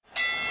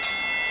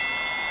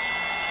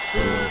And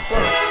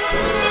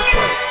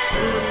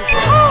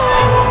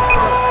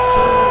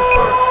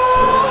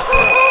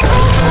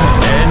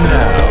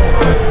now,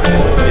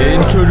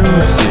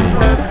 introducing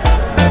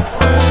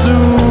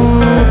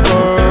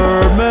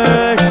Super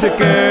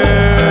Mexican.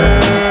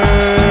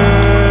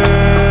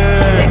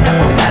 Tenga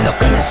cuidado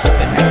con el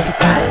super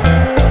mexicano,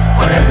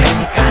 con el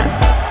mexicano.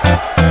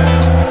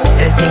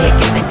 Les dije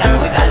que tenga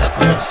cuidado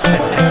con el super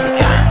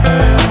mexicano,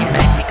 el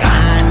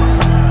mexicano.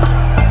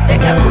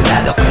 Tenga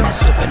cuidado con el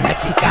super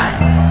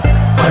mexicano,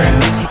 con el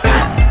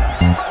mexicano.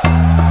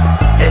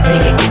 Les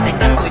dije que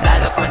tenga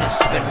cuidado con el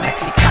super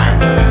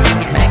mexicano,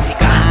 el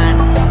mexicano.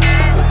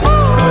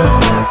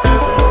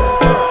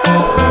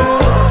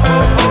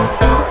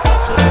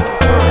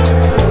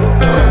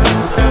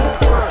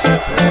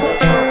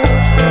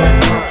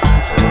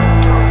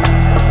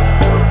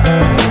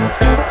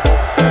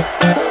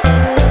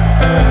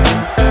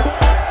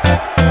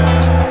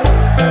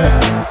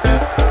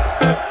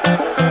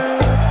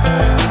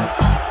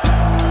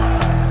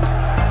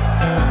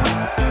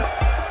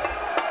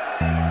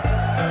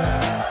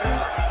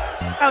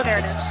 Oh, there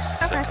it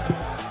is. Okay.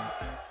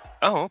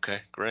 Oh, okay,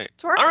 great.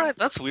 It's working. All right,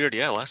 that's weird.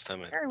 Yeah, last time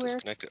Very it weird.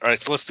 disconnected. All right,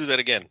 so let's do that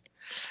again.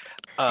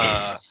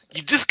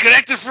 You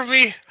disconnected from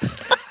me?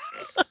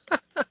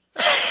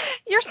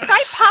 Your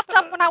Skype popped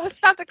up when I was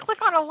about to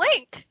click on a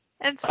link.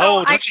 And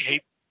so Don't you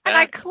hate that? And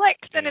I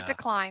clicked and it Yeah.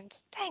 declined.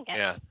 Dang it.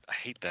 Yeah, I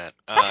hate that.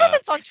 That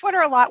happens on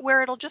Twitter a lot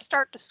where it'll just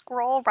start to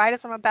scroll right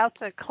as I'm about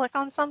to click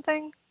on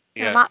something.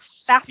 And I'm not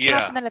fast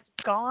enough and then it's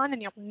gone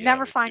and you'll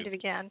never find it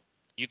again.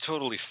 You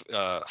totally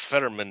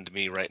Fettermaned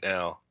me right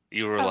now.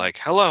 You were Oh. like,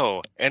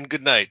 hello and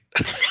good night.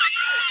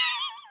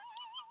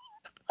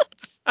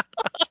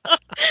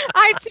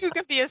 I too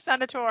can be a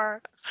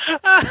senator.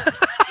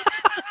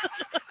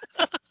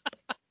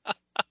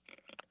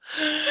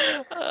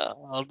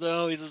 Oh,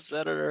 no, he's a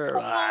senator.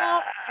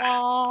 Womp,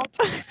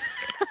 womp.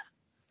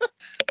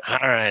 All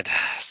right,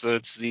 so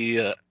it's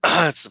the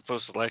it's the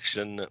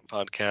post-election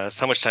podcast.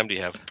 How much time do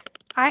you have?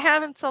 I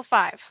have until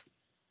 5.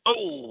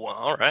 Oh,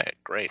 all right,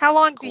 great. How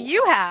long do Cool.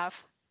 you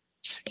have?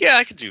 Yeah,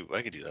 I could do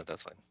that.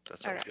 That's fine. That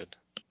sounds Okay. good.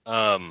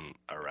 All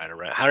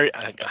right. How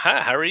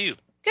are you?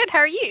 Good. How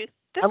are you?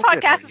 This I'm good, how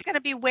are podcast is going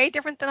to be way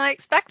different than I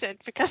expected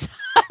because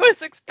I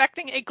was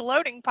expecting a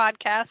gloating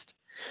podcast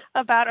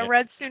about a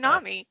red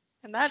tsunami,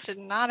 and that did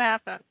not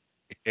happen.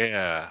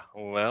 Yeah,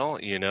 well,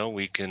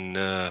 we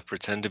can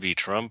pretend to be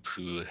Trump,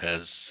 who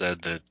has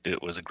said that it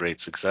was a great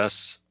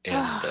success,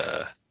 and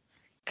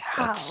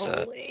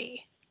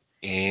Golly.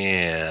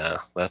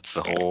 that's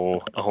a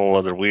whole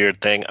other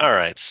weird thing. All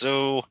right,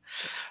 so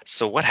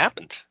what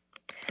happened?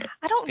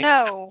 I don't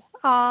know.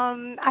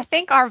 I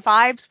think our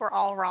vibes were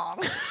all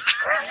wrong.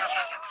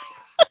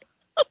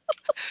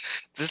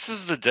 This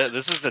is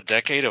the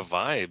decade of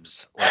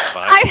vibes. Like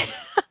vibes,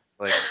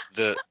 like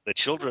the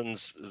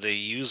children's, they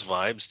use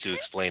vibes to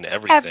explain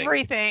everything.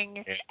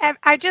 Everything. Yeah.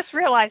 I just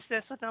realized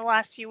this within the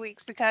last few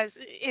weeks because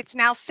it's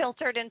now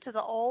filtered into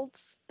the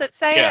olds that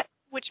say it,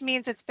 which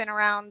means it's been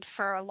around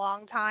for a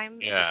long time.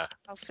 Yeah.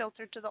 It's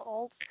filtered to the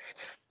olds.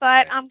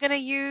 But I'm going to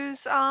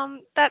use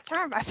that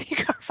term. I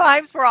think our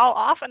vibes were all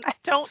off, and I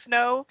don't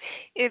know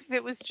if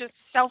it was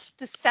just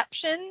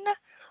self-deception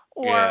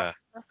or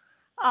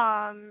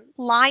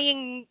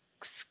lying,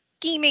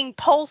 scheming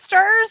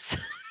pollsters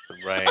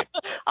Right.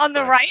 on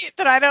the right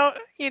that I don't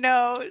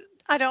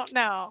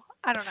know.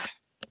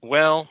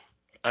 Well,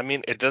 I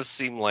mean, it does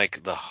seem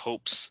like the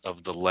hopes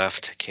of the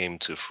left came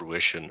to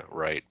fruition,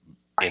 right,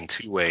 in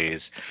two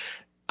ways.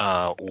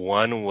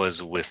 One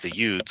was with the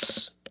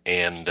youths,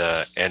 and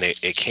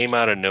it came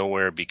out of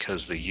nowhere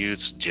because the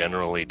youths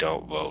generally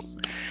don't vote.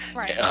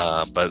 Right.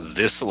 But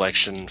this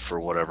election, for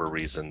whatever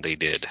reason, they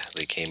did.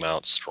 They came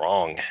out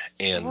strong,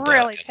 and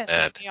really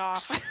pisses me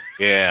off.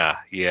 Yeah.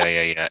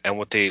 And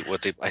what they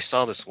I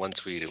saw this one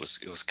tweet. It was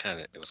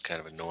kind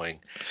of annoying.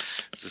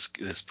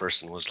 This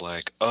person was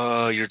like,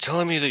 you're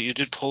telling me that you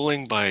did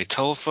polling by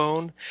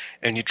telephone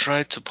and you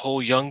tried to poll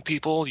young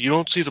people? You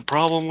don't see the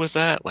problem with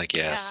that? Like,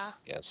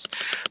 yes.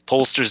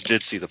 Pollsters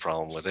did see the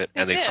problem with it,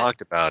 and they've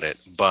talked about it,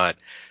 but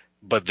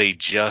they're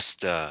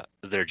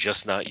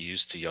just not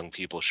used to young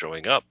people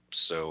showing up.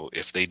 So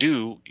if they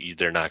do,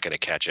 they're not going to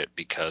catch it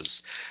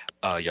because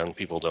young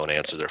people don't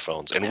answer their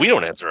phones, and we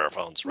don't answer our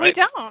phones, right?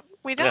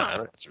 We don't. Yeah, I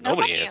don't answer.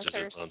 Nobody answers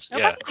their phones.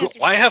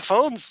 Why have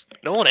phones?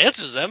 No one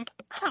answers them.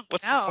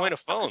 What's the point of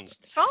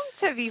phones?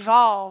 Phones have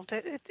evolved.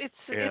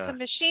 It's a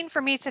machine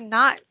for me to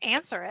not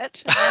answer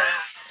it.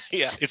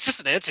 Yeah, it's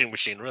just an answering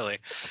machine, really.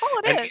 That's all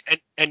it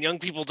is. And young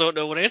people don't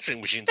know what answering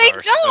machines are. They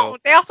don't. So,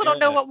 they also don't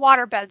know what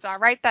water beds are.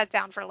 Write that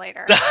down for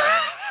later.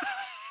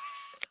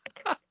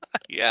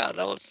 Yeah,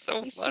 that was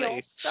so funny.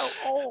 Feel so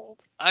old.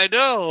 I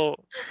know.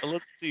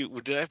 Let's see.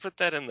 Did I put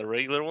that in the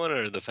regular one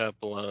or the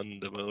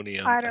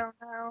papillon-demonium? I don't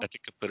know. I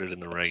think I put it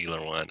in the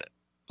regular one.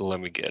 Let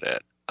me get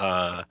it.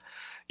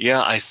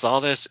 Yeah, I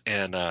saw this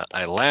and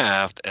I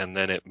laughed, and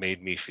then it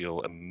made me feel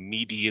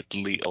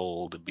immediately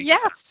old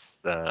because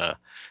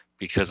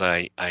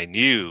I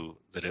knew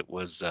that it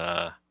was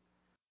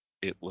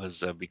it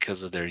was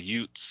because of their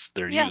youths,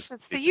 their Yes, youth.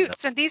 it's the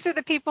Utes, and these are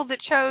the people that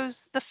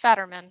chose the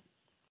Fetterman.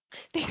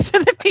 These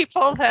are the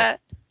people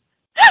that,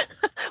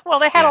 well,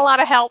 they had Yeah, a lot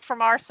of help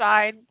from our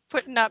side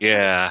putting up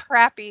pretty yeah,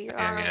 crappy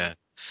yeah.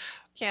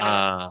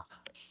 candidates.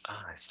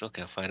 I still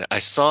can't find it. I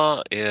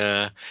saw.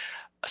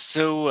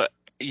 So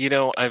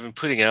I've been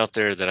putting out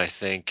there that I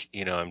think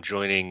I'm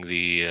joining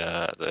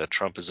the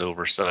Trump is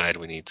over side.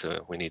 We need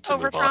to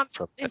Over move on Trump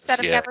from instead this.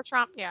 of Yeah, never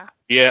Trump. Yeah,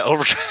 yeah,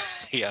 over.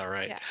 Yeah,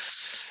 right. yeah.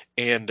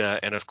 And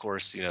of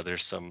course,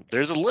 there's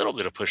a little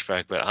bit of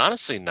pushback, but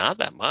honestly, not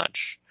that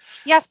much.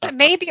 Yes, Uh, but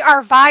maybe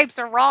our vibes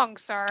are wrong,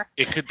 sir.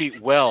 it could be.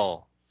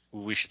 Well,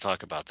 we should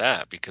talk about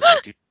that because I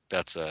do.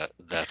 That's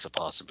a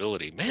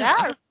possibility. Man,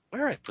 I don't know Yes,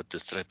 where I put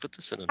this. Did I put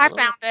this in I another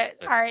one? found it.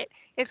 All right.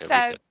 It Okay,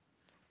 read that. says,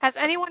 has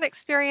anyone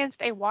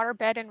experienced a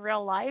waterbed in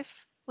real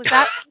life? Was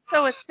that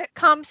also a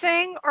sitcom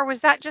thing, or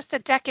was that just a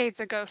decades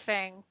ago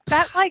thing?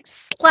 That like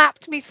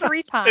slapped me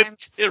 3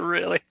 times. It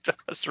really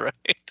does,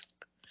 right?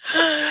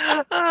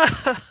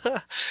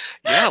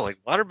 Yeah, like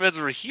waterbeds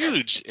were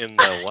huge in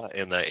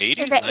the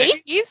In 80s, the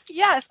 90s. 80s?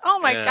 Yes. Oh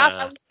my gosh,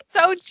 I Yeah. was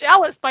so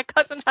jealous my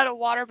cousin had a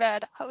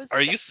waterbed. I was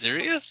Are so, you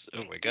serious?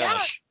 Oh my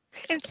yes, gosh.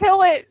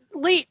 until it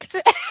leaked.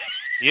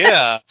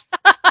 Yeah.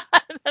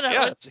 Then it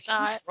Yeah, was it's a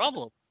huge not.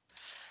 problem.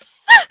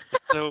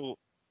 So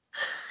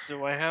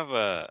so I have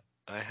a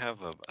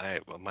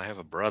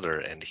brother,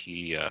 and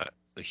he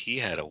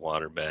had a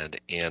waterbed,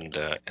 and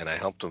I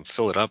helped him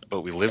fill it up,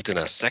 but we lived in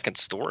a second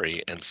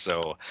story, and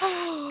so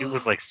it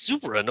was like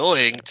super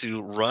annoying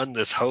to run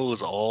this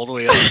hose all the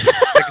way up to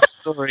the second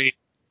story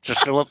to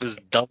fill up his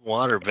dumb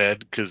waterbed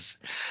because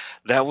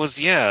that was,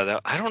 yeah,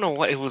 I don't know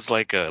what it was,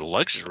 like a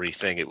luxury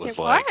thing. It was It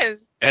like,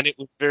 was. and it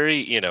was very,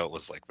 it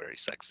was like very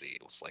sexy.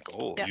 It was like,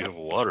 oh, you have a Yes.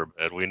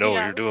 waterbed. We know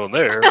what you're Yes. doing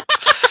there.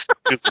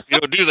 'Cause we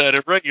don't do that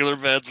in regular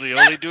beds. We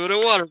only do it in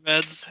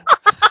waterbeds.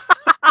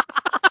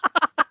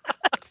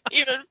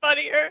 Even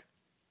funnier.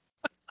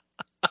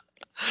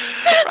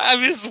 I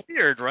mean, it's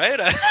weird, right?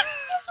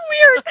 It's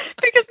weird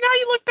because now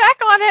you look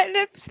back on it and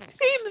it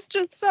seems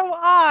just so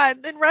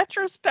odd. In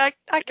retrospect,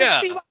 I can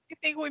Yeah. see why you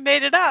think we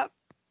made it up.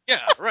 Yeah,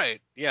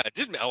 right. Yeah, it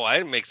didn't. Oh, I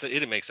didn't make sense. It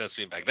didn't make sense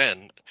to me back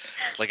then.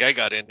 Like I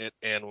got in it,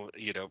 and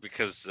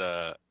because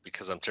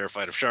I'm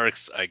terrified of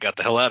sharks, I got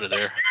the hell out of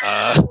there.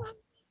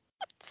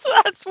 So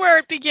that's where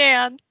it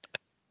began.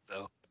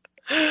 So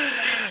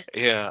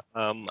yeah,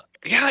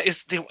 yeah.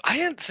 I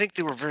didn't think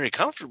they were very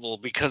comfortable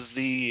because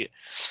the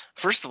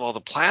first of all,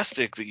 the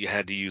plastic that you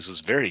had to use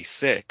was very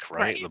thick,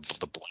 right? Right.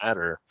 The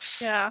bladder,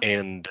 Yeah.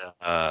 and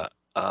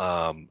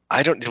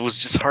I don't. It was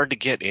just hard to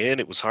get in.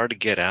 It was hard to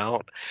get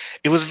out.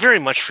 It was very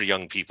much for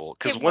young people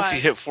because It once you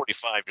hit was.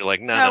 45, you're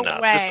like, no, no, No no.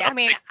 way. I I'm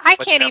mean, taking too I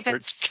much can't even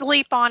effort.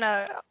 sleep on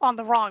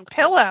the wrong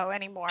pillow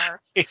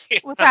anymore Yeah,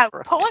 without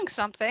right. pulling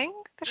something.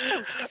 There's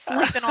no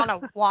sleeping on a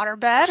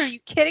waterbed. Are you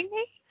kidding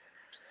me?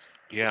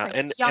 That's Yeah, a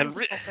and young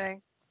people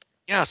thing.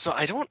 yeah. So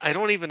I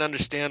don't even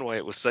understand why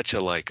it was such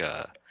a like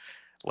a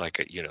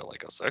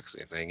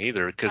sexy thing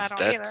either, I because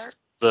don't either.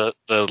 the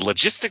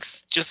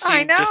logistics just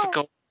I seem know.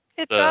 difficult.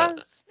 It The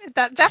does.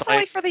 That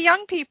definitely for the science,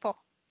 young people.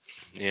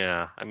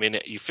 yeah. I mean,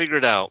 you figure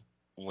it out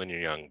when you're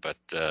young, but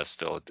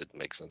still, it didn't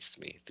make sense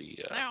to me.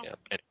 No. Yeah.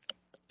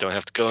 Don't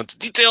have to go into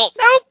detail,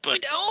 Nope, we but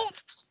don't.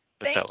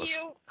 that Thank was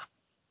you.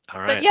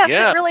 all But right. yes,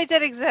 it Yeah, really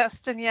did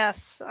exist, and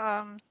yes,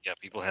 yeah.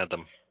 People had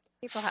them.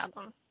 people have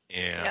them.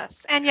 Yeah.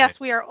 Yes, and Okay. yes,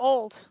 we are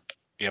old,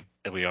 Yep.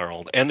 And we are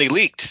old, and they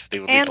leaked. They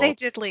would leak and they all.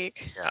 did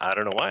leak. Yeah. I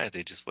don't know why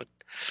they just would.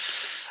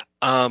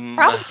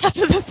 Probably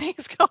because of the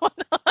things going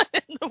on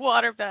in the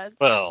water beds.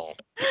 Well.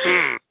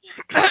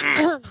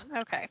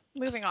 Okay,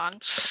 moving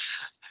on.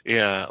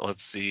 Yeah,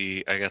 let's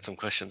see. I got some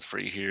questions for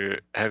you here.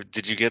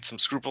 Did you get some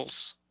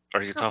scruples?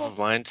 Are you top of Scribbles?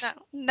 mind? No,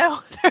 no,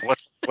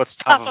 What's it's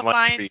top top of of mind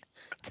for mind. you?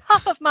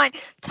 Top of mind.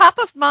 Top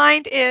of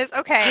mind is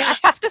okay. I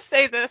have to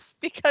say this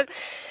because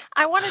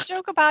I want to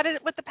joke about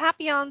it with the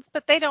Papillons,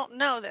 but they don't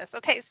know this.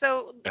 Okay,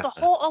 so the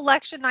whole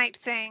election night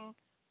thing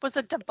was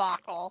a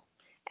debacle.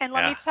 And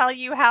let me Yeah. tell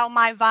you how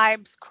my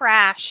vibes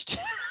crashed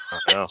Oh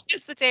no.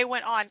 as the day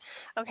went on.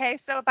 Okay,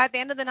 so by the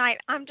end of the night,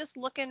 I'm just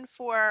looking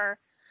for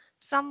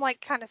some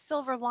like kind of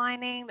silver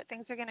lining that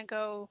things are going to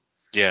go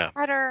Yeah.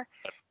 better.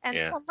 And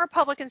Yeah. some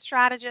Republican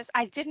strategist,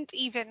 I didn't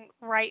even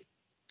write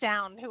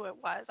down who it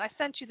was. I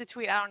sent you the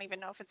tweet. I don't even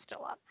know if it's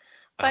still up.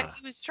 But Uh,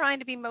 he was trying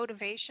to be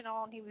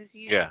motivational and he was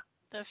using yeah.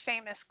 the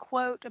famous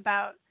quote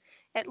about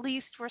at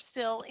least we're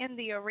still in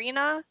the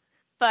arena,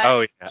 but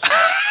Oh yeah. he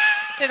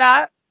changed it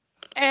up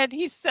and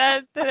he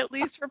said that at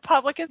least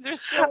Republicans are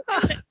still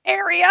in the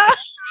area.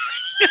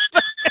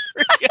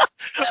 Yeah.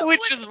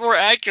 Which is more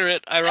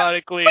accurate,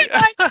 ironically. When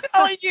I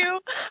tell you,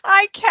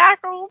 I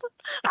cackled.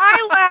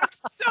 I laughed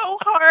so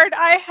hard.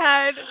 I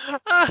had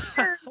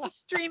tears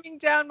streaming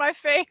down my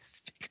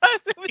face because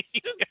it was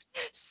just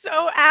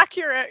so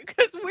accurate.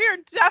 Because we're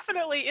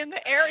definitely in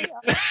the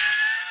area,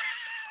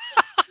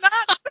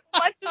 not so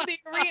much in the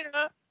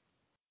arena.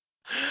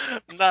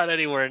 Not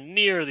anywhere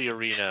near the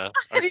arena.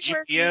 Our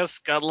Anywhere near. GPS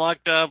got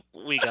locked up.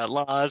 We got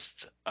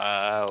lost.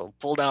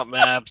 Pulled out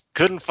maps.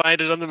 Couldn't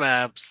find it on the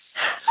maps.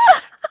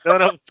 don't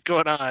know what's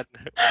going on,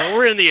 but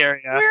we're in the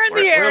area. We're in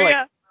the We're like,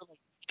 area.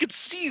 you can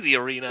see the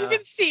arena. You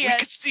can see We it.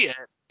 can see it.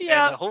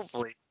 Yeah. And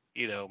hopefully,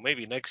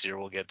 maybe next year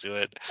we'll get to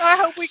it. I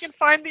hope we can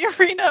find the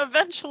arena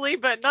eventually,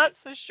 but not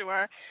so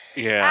sure.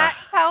 Yeah.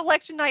 That's how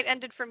election night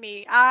ended for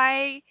me.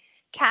 I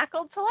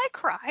cackled till I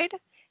cried,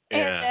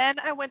 and Yeah. then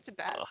I went to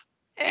bed. Oh,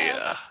 And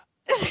yeah.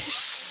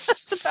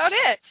 that's about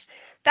it.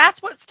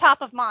 That's what's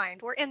top of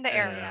mind. We're in the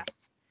area.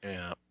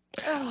 Yeah.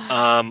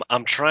 Ugh.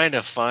 I'm trying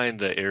to find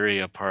the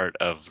area part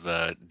of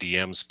the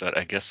DMs, but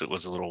I guess it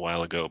was a little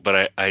while ago.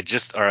 But I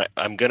just all right.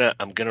 I'm gonna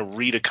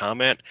read a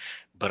comment,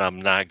 but I'm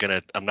not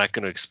gonna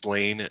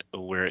explain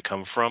where it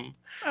come from,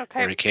 Okay.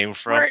 where it came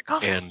from, Where it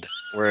come- and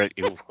where it.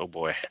 Oh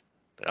boy,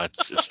 it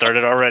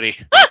started already.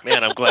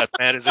 Man, I'm glad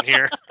Matt isn't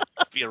here.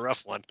 It'd be a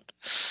rough one.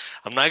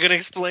 I'm not gonna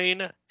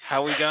explain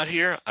how we got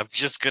here. I'm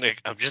just gonna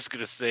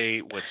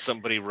say what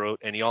somebody wrote,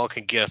 and y'all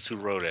can guess who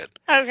wrote it.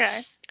 Okay.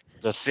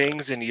 The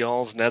things in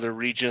y'all's nether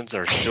regions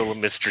are still a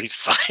mystery of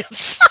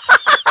science.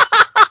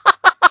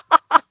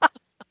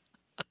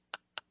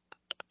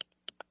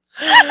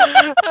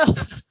 I'm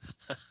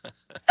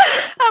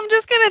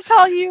just gonna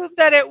tell you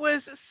that it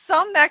was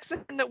some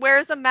Mexican that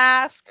wears a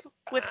mask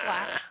with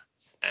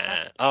glasses.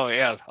 Oh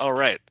yeah. All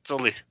right. It's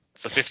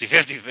a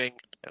 50-50 thing,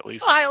 at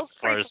least Miles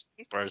as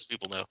far as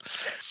people know.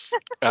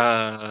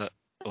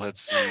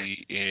 Let's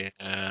see.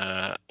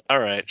 All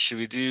right. Should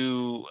we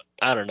do?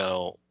 I don't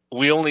know.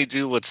 We only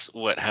do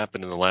what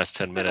happened in the last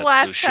 10 minutes.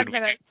 last So 10 should we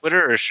do minutes.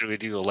 Twitter or should we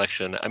do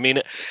election? I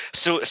mean,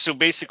 so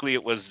basically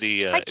it was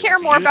the. I it care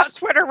was the more about youths.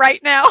 Twitter right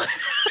now.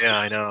 Yeah,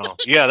 I know.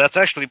 Yeah, that's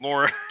actually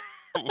more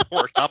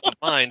top of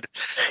mind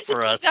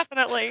for us.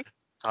 Definitely.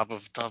 Top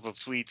of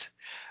tweet.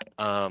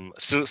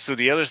 So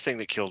the other thing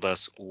that killed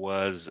us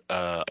was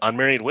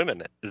unmarried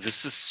women.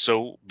 This is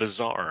so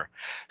bizarre.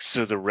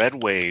 So the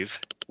red wave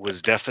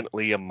was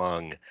definitely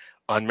among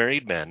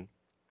unmarried men,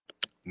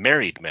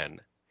 married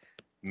men,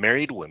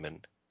 married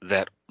women,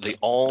 that they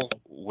all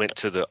went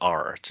to the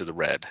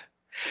red.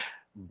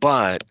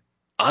 But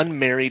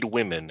unmarried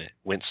women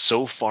went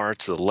so far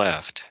to the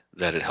left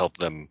that it helped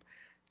them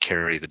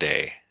carry the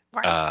day.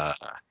 Right.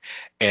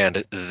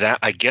 And that,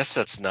 I guess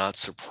that's not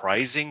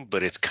surprising,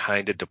 but it's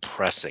kind of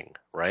depressing,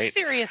 right?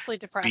 Seriously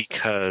depressing.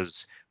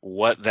 Because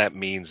what that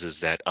means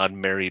is that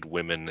unmarried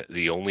women,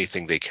 the only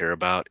thing they care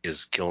about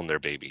is killing their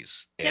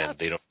babies. And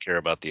they don't Yes. care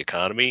about the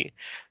economy.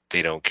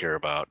 They don't care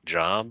about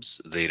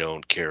jobs. They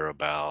don't care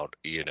about,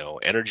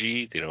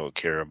 energy. They don't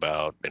care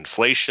about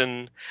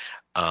inflation.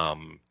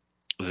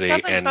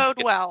 Doesn't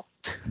bode well.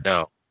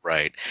 No,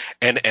 right.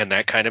 And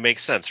that kind of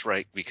makes sense,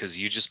 right? Because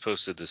you just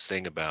posted this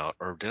thing about,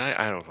 or did I?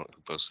 I don't know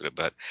who posted it,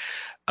 but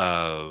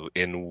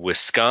in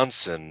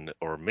Wisconsin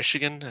or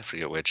Michigan, I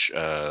forget which,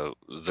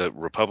 the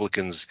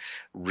Republicans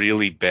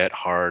really bet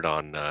hard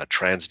on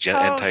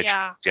anti-transgender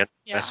Yeah.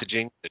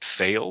 messaging that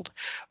failed.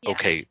 Yeah.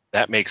 Okay,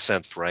 that makes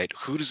sense, right?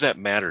 Who does that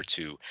matter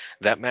to?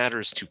 That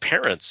matters to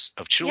parents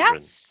of children,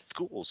 Yes.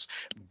 schools.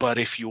 But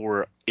if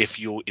you're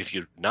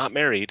not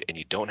married and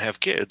you don't have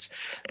kids,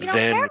 You don't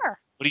then care.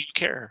 what do you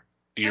care?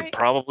 You're Right.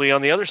 probably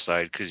on the other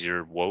side because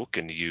you're woke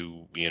and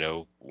you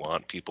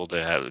want people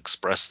to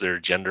express their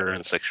gender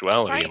and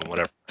sexuality and Right.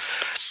 whatever.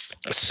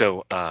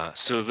 So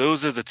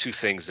those are the two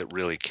things that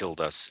really killed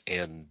us.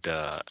 And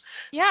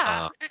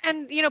Yeah.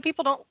 And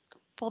people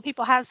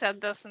have said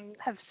this and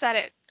have said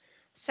it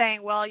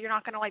saying, well, you're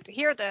not going to like to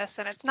hear this,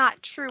 and it's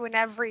not true in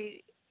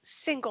every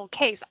single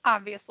case,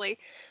 obviously,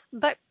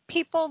 but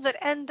people that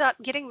end up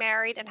getting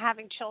married and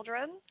having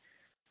children,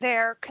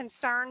 their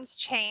concerns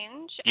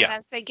change, and Yeah.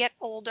 as they get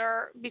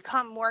older,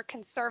 become more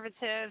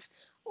conservative,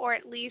 or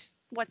at least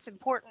what's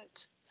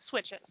important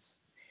switches.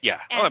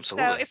 Yeah. And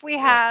Absolutely. so if we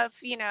have,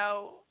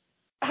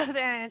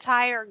 an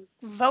entire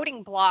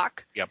voting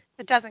block Yep.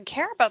 that doesn't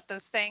care about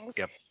those things,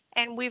 Yep.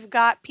 and we've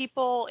got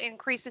people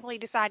increasingly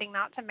deciding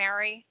not to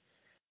marry,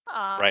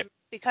 Right.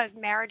 because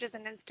marriage as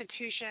an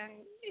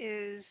institution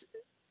is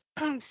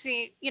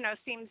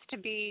seems to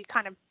be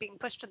kind of being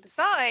pushed to the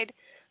side,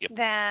 Yep.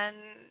 then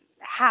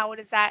how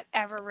is that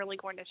ever really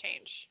going to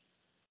change?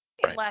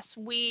 Right. Unless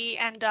we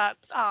end up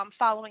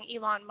following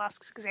Elon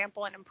Musk's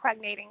example and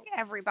impregnating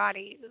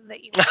everybody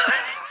that you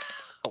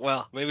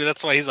Well, maybe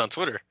that's why he's on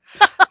Twitter.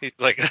 He's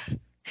like,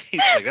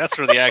 that's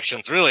where the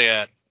action's really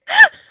at.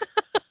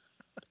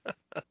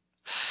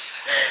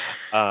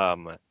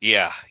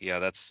 Yeah,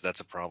 that's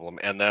a problem,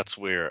 and that's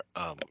where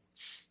I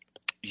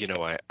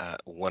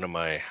one of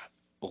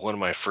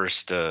my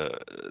first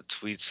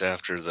tweets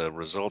after the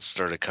results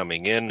started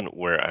coming in,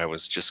 where I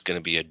was just going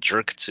to be a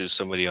jerk to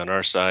somebody on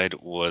our side,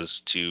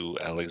 was to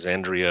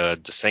Alexandria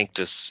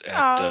DeSanctis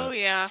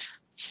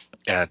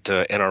at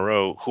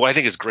NRO, who I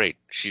think is great.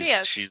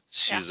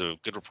 She's a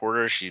good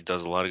reporter. She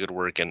does a lot of good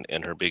work,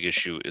 and her big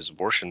issue is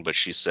abortion. But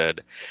she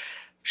said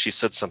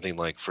something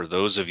like, for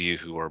those of you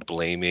who are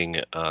blaming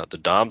the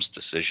Dobbs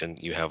decision,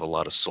 you have a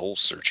lot of soul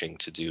searching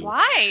to do.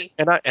 Why?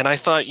 And I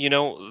thought,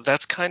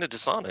 that's kind of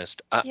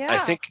dishonest.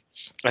 Yeah.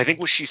 I think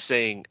what she's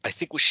saying, I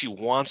think what she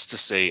wants to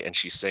say, and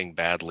she's saying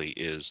badly,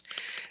 is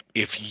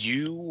if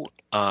you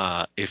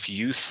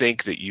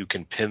think that you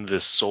can pin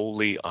this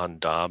solely on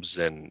Dobbs,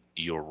 then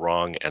you're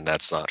wrong, and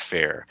that's not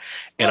fair.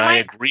 And Well, I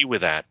agree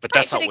with that, but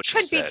right, that's but not it what she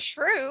could be said.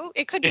 true.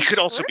 It could It be could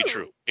also be true,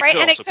 true. It right?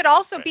 could And it also could be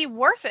also right. be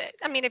worth it.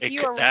 I mean, if It you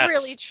could, are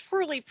really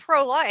truly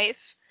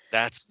pro-life,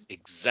 that's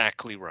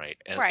exactly right,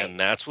 right? and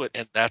that's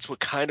what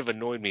kind of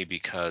annoyed me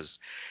because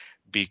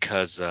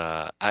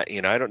I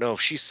don't know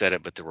if she said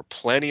it, but there were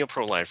plenty of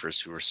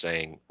pro-lifers who were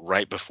saying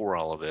right before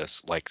all of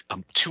this, like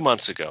 2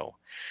 months ago,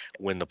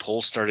 when the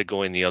polls started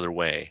going the other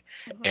way,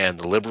 Mhm. and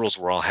the liberals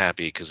were all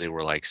happy because they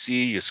were like,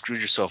 "See, you screwed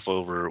yourself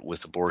over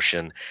with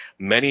abortion."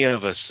 Many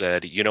of us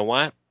said, "You know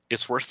what?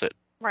 It's worth it.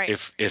 Right,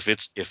 If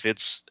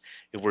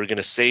we're going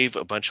to save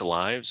a bunch of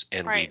lives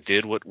and we right,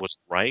 did what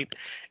was right,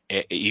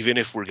 even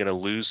if we're going to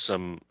lose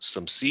some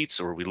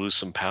seats or we lose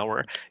some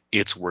power,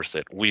 it's worth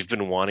it. We've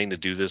been wanting to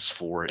do this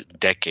for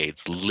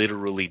decades,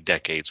 literally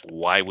decades.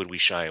 Why would we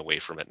shy away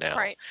from it now?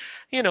 right,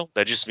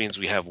 That just means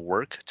we have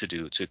work to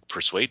do to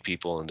persuade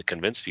people and to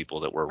convince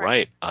people that we're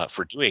right. right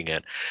for doing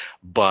it.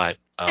 But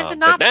And to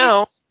but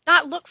now,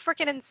 not look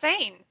freaking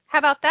insane. How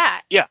about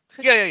that? yeah,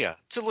 yeah,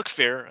 to look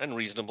fair and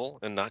reasonable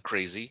and not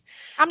crazy.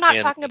 I'm not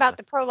And talking about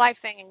the pro-life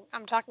thing.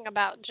 I'm talking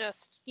about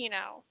just,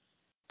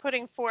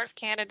 putting forth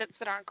candidates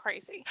that aren't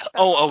crazy. That's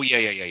oh all.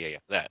 yeah,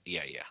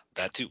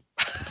 that too.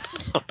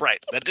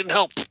 Right, that didn't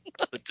help.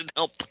 That didn't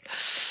help.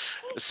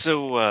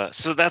 So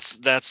that's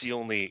the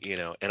only,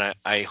 and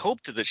I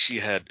hoped that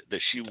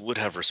she would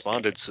have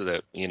responded so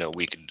that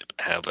we could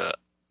have a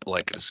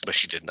like this, but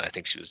she didn't. I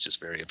think she was just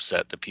very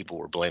upset that people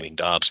were blaming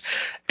Dobbs,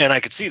 and I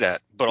could see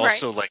that. But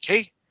also, Right. like,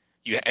 hey,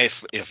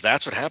 if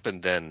that's what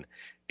happened, then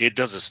it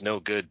does us no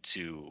good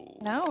to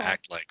No.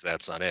 act like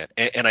that's not it.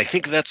 And I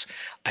think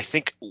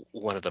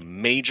one of the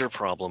major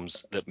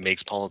problems that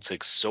makes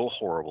politics so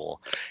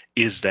horrible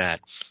is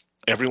that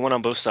everyone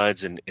on both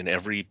sides in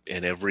every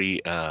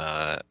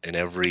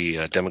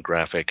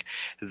demographic,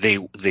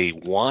 they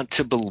want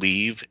to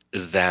believe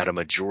that a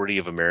majority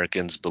of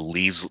Americans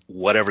believes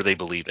whatever they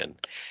believe in,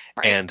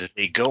 Right. and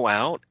they go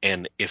out,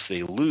 and if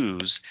they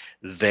lose,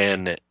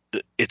 then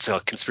it's a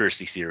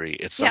conspiracy theory.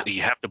 It's Yeah. something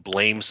you have to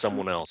blame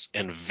someone else,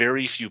 and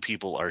very few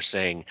people are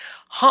saying,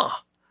 "Huh,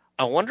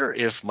 I wonder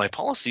if my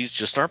policies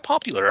just aren't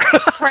popular."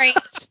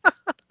 Right.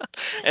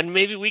 And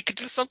maybe we could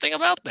do something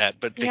about that,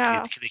 but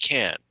Yeah. they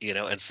can't,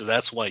 and so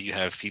that's why you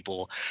have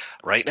people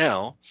right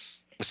now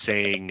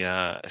saying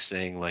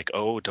like,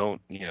 oh,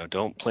 don't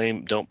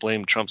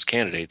blame Trump's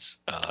candidates.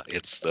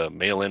 It's the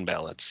mail-in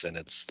ballots, and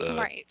it's the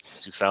Right.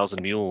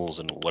 2000 mules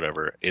and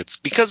whatever. It's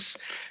because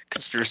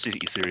conspiracy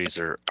theories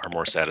are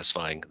more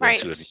satisfying than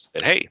to admit Right.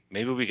 that, hey,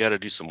 maybe we got to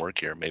do some work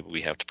here, maybe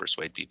we have to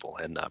persuade people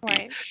and not be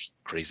Right.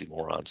 crazy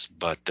morons.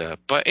 But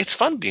it's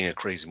fun being a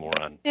crazy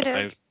moron. It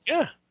is.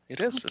 Yeah,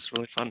 it is. It's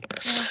really fun.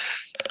 Yeah.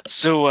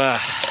 So I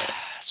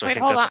Wait,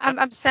 think hold that's on.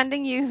 what I'm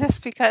sending you this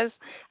because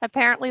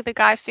apparently the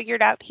guy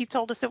figured out. He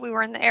told us that we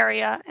were in the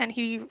area, and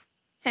he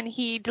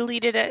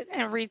deleted it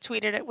and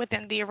retweeted it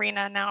within the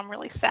arena. Now I'm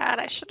really sad.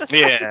 I should have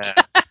yeah,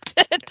 kept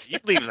it. you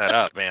leave that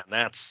up, man.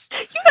 That's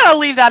You gotta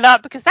leave that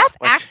up because that's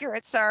like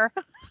accurate, sir.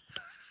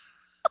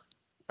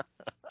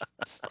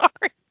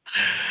 Sorry.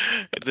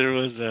 there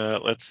was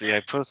let's see,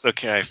 I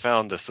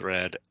found the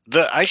thread.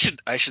 I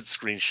should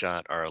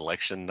screenshot our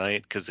election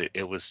night because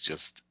it was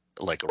just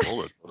like a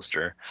roller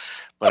coaster.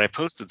 But I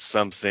posted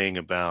something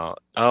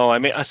about, so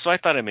I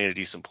thought I made a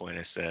decent point.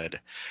 I said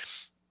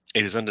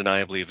it is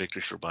undeniably a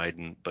victory for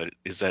Biden, but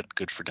is that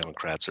good for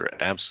Democrats? Are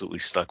absolutely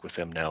stuck with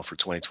him now for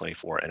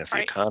 2024. And if the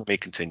Right. economy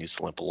continues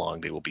to limp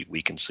along, they will be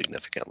weakened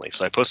significantly.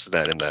 So I posted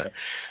that in the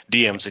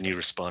DMs, and you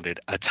responded,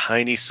 a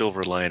tiny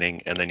silver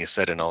lining, and then you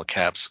said in all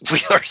caps,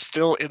 we are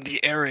still in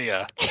the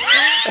area.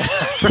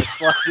 I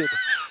responded,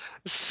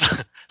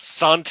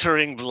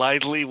 sauntering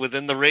blithely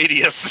within the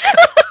radius.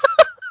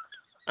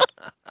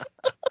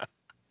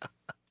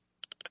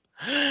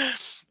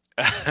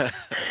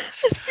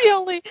 It's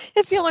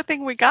the only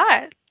thing we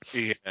got.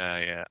 Yeah,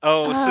 yeah.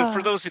 Oh, so for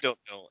Ah, those who don't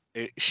know,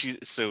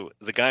 so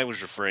the guy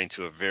was referring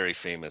to a very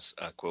famous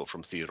quote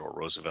from Theodore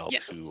Roosevelt,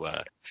 yes.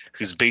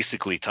 who's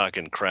basically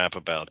talking crap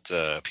about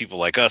people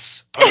like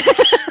us,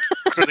 pundits,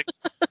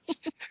 critics,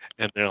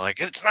 and they're like,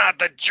 it's not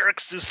the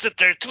jerks who sit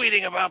there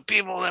tweeting about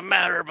people that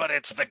matter, but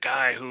it's the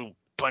guy who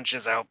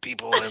punches out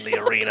people in the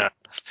arena.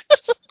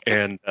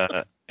 And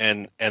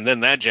then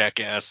that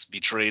jackass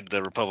betrayed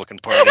the Republican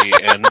Party, So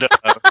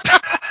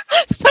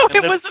and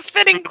it then was a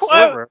fitting screwed us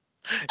quote. over.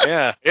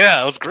 Yeah,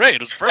 it was great.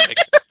 It was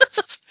perfect.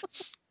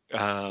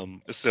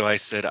 So I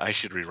said I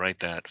should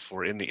rewrite that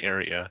for in the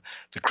area.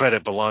 The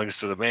credit belongs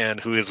to the man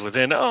who is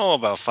within,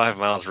 about 5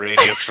 miles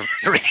radius from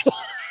the arena.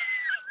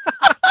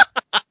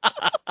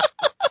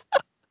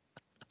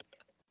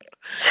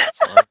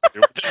 So I'm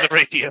within the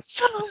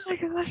radius. Oh my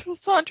gosh, we're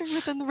sauntering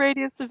within the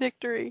radius of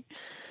victory.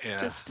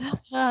 Yeah. Just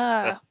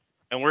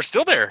And we're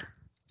still there.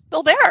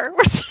 still there.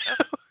 Yeah.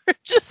 We're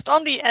just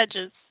on the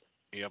edges.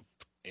 Yep.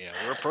 Yeah,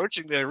 we're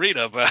approaching the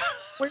arena, but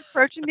We're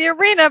approaching the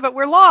arena, but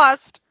we're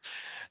lost.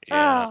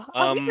 Yeah. Oh,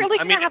 are we really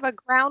I going mean, to have a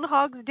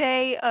Groundhog's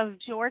Day of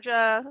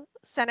Georgia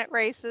Senate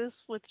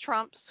races with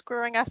Trump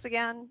screwing us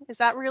again? Is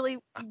that really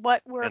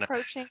what we're and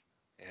approaching?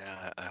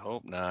 yeah, I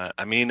hope not.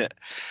 I mean,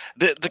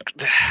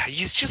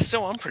 he's just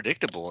so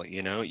unpredictable.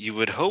 You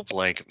would hope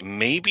like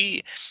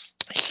maybe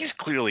he's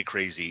clearly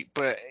crazy,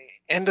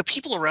 and the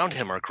people around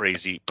him are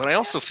crazy, but I Yeah.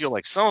 also feel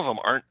like some of them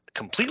aren't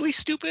completely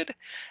stupid,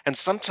 and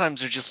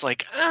sometimes they're just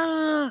like,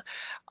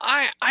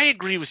 I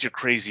agree with your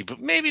crazy, but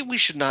maybe we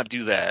should not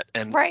do that.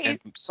 And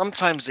Right.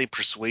 sometimes they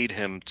persuade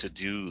him to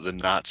do the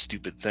not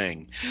stupid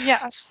thing.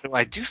 Yes. So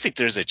I do think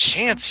there's a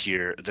chance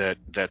here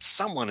that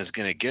someone is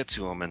going to get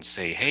to him and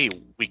say, "Hey,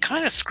 we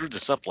kind of screwed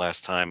this up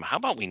last time. How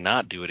about we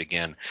not do it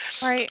again?"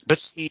 Right. But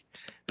see,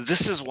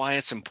 this is why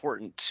it's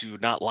important to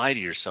not lie to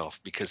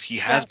yourself, because he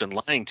has been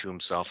Yes. lying to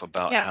himself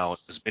about how it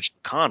Yes. was Mitch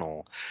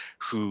McConnell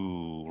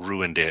who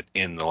ruined it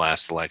in the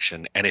last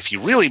election. And if he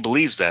really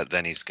believes that,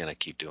 then he's going to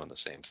keep doing the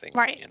same thing.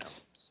 Right.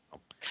 So,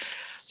 And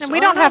so I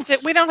don't know.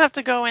 we don't have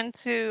to go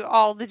into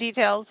all the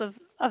details of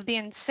the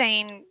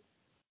insane,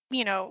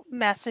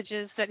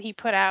 messages that he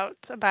put out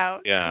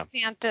about Yeah,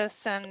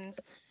 DeSantis and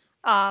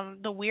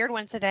the weird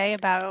one today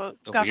about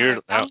the Governor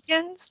weird.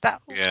 Youngkins.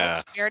 That Yeah.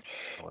 was weird.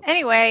 that was-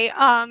 Anyway,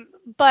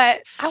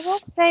 but I will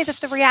say that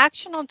the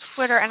reaction on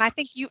Twitter, and I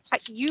think you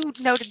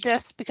noted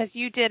this because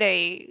you did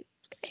a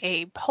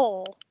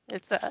poll.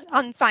 It's an Oh yeah.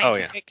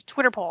 unscientific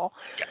Twitter poll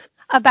Yeah.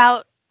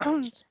 about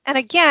and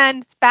again,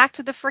 it's back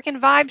to the freaking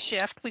vibe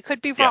shift. We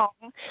could be Yeah.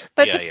 wrong,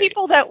 but Yeah. the Yeah.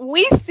 people that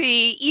we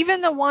see,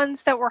 even the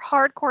ones that were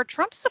hardcore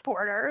Trump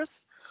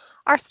supporters,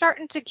 are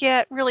starting to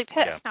get really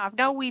Yeah. pissed. Now, I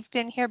know we've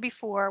been here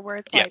before where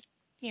it's Yeah. like,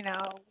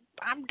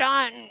 I'm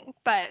done,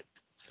 but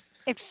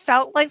it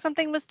felt like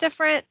something was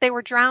different. They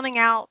were drowning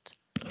out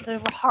the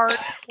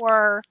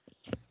hardcore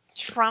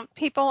Trump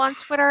people on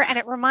Twitter, and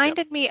it Yeah.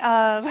 reminded me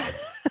of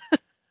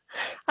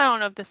I don't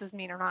know if this is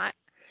mean or not.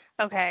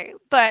 Okay,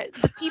 but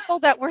the people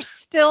that were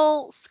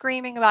still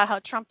screaming about how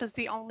Trump is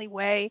the only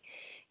way,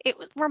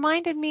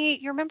 reminded me.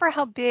 You remember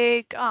how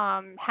big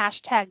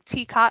hashtag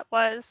TCOT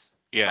was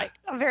Yeah. like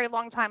a very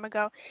long time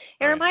ago?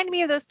 It Oh yeah. reminded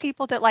me of those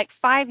people that like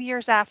 5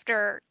 years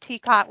after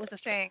TCOT was a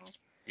thing,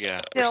 Yeah.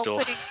 We're still still.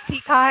 putting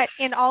TCOT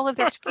in all of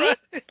their Right.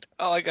 tweets.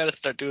 Oh, I gotta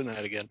start doing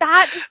that again.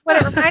 That is what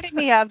it reminded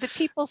me of. The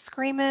people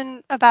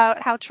screaming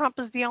about how Trump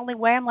is the only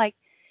way. I'm like,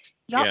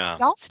 y'all, Yeah.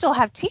 y'all still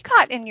have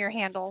TCOT in your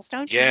handles,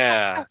 don't you? You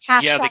Yeah. don't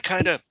have Yeah. They hashtag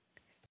kind TCOT. of.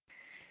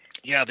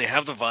 Yeah, they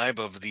have the vibe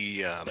of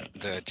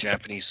the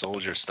Japanese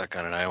soldier stuck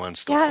on an island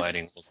still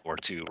fighting World Yes. War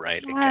II,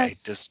 right? I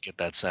Yes. just get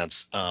that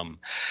sense.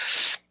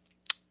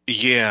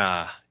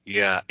 Yeah,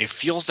 yeah, it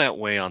feels that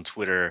way on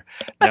Twitter.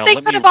 But Now they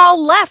let could me. have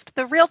all left.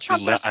 The real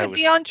Trumpers I could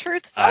be was on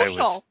Truth I was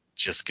Social.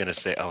 just gonna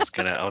say I was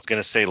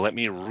gonna say let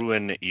me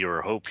ruin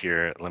your hope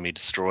here. Let me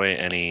destroy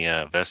any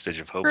vestige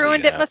of hope that you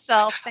Ruined it have.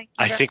 myself. Thank you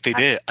I very think they much.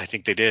 did. I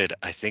think they did.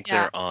 I think Yeah.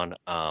 they're on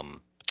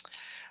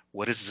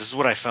this is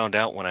what I found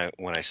out when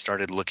I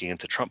started looking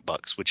into Trump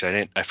bucks, which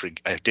I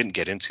didn't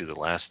get into the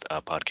last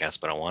podcast,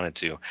 but I wanted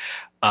to.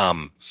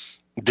 Um,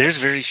 there's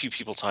very few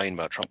people talking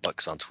about Trump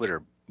bucks on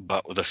Twitter,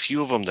 but the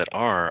few of them that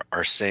are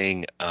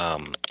saying,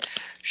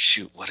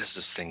 shoot, what is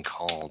this thing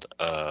called?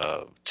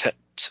 Uh,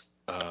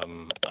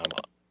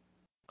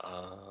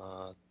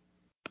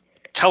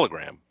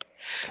 Telegram.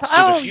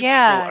 So the Oh few people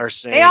yeah. are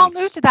They all saying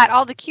moved to that.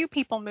 All the Q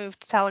people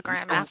moved to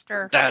Telegram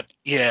after.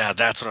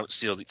 that's what I'm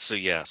so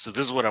yeah. So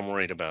this is what I'm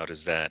worried about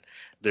is that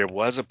there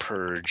was a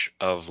purge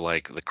of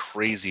like the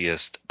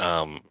craziest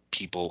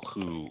people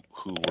who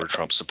were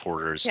Trump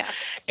supporters, Yes.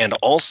 and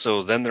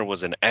also then there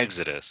was an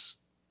exodus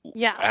after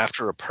Yes.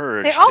 a They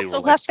purge. They were also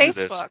like, left screw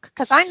this. Facebook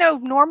because I know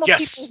normal people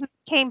Yes. who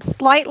became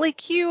slightly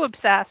Q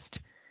obsessed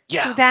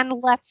Yeah. who then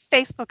left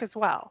Facebook as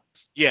well.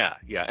 Yeah,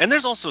 yeah, and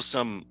there's also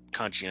some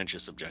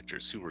conscientious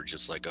objectors who were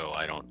just like, "Oh,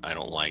 I don't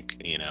like,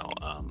 I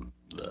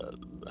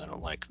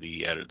don't like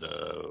the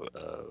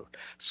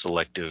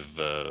selective,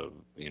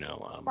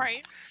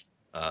 Right.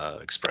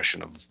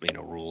 expression of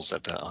rules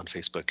on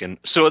Facebook," and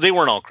so they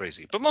weren't all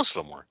crazy, but most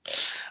of them were.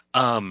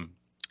 Um,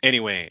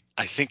 anyway,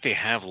 I think they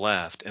have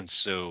left, and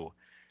so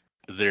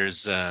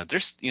there's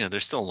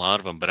still a lot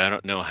of them, but I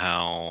don't know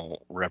how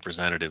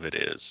representative it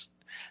is.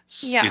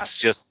 It's Yes.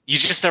 just you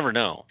just never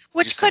know. You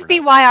Which just never could be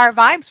know. why our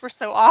vibes were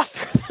so off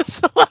for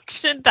this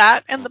election,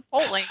 that and the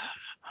polling.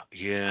 I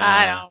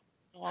Yeah.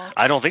 don't know.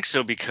 I don't think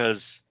so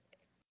because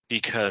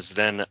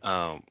then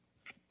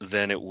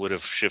it would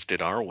have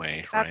shifted our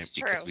way, right? That's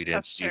Because true.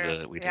 That's true.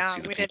 we didn't Yeah,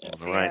 see the we people didn't on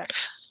the see right.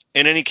 it.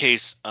 In any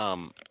case,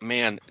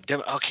 man,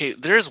 okay,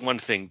 there's one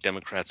thing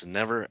Democrats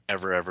never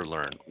ever ever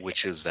learn,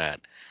 which is that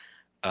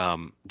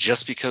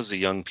just because the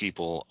young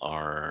people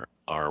are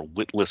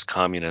witless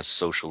communist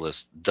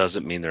socialists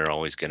doesn't mean they're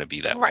always going to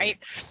be that way. Right.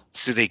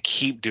 So they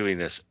keep doing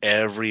this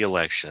every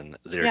election.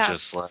 They're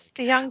just like, Yes.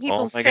 The young people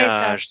oh my saved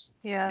gosh, us.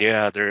 yeah,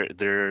 Yes.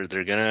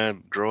 they're gonna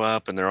grow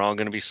up and they're all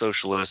gonna be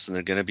socialists and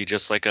they're gonna be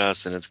just like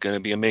us and it's gonna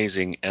be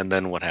amazing. And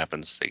then what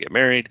happens? They get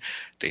married,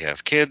 they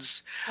have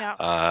kids.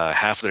 Yeah.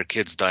 Half their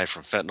kids die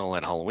from fentanyl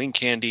and Halloween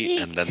candy,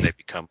 and then they Eek.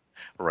 become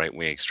right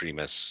wing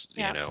extremists.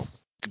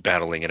 Yes.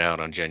 battling it out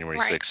on January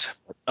Right. 6th.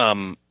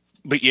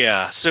 But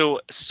yeah,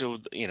 so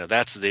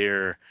that's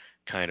their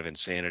kind of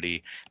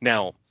insanity.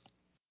 Now,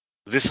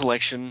 this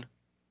election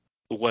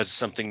was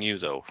something new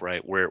though,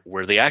 right?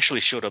 Where they actually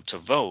showed up to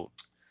vote,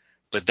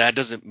 but that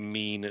doesn't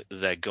mean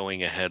that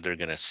going ahead they're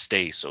going to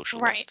stay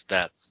socialist. Right.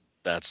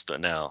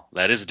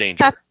 That is a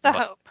danger. That's the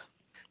But hope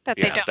that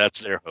they yeah, don't.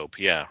 that's their hope.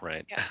 Yeah,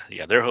 right. Yeah.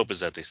 Yeah, their hope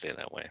is that they stay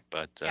that way.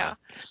 But Yeah.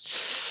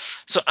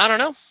 so I don't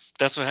know.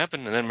 That's what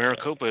happened. And then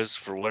Maricopa is,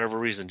 for whatever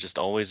reason, just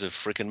always a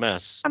freaking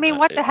mess. I mean,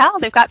 what the hell?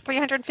 They've got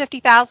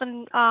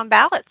 350,000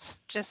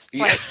 ballots. Just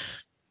Yeah.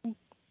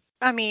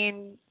 I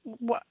mean,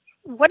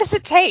 what does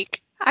it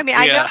take? I mean,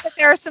 I know Yeah. that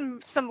there are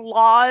some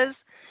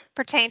laws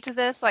pertain to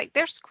this. Like,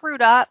 they're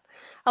screwed up.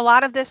 A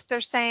lot of this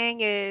they're saying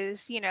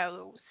is,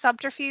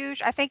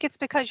 subterfuge. I think it's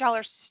because y'all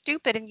are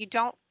stupid and you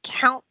don't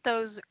count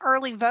those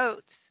early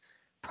votes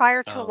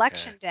prior to Oh, okay.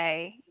 election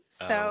day.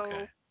 Oh,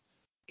 okay. So,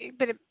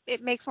 but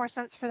it makes more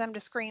sense for them to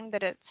scream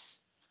that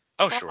it's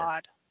Oh, sure.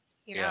 fraud.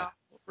 Yeah.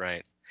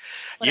 Right.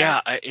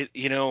 Whatever. Yeah.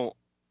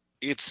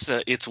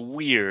 It's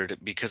weird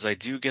because I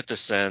do get the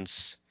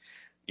sense.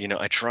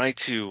 I try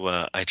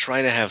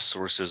to have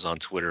sources on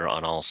Twitter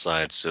on all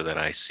sides so that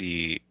I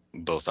see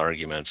both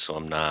arguments, so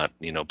I'm not,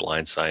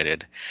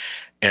 blindsided.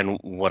 And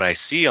what I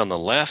see on the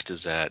left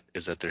is that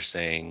they're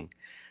saying,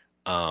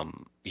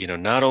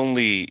 not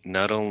only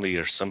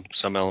are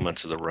some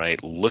elements of the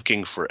right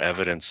looking for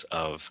evidence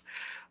of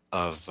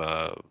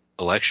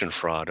election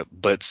fraud,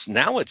 but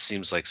now it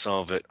seems like some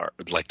of it are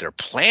like they're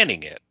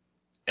planning it,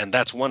 and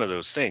that's one of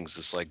those things.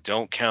 It's like,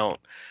 don't count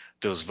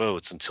those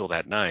votes until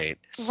that night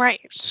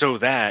Right. so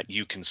that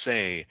you can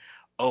say,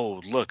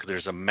 oh, look,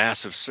 there's a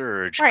massive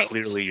surge. Right.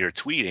 Clearly you're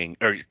cheating.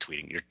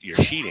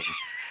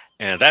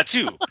 And that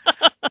too.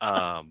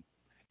 Um,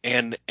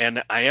 and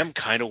I am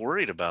kind of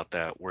worried about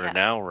that, where Yeah.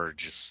 now we're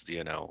just,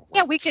 Yeah,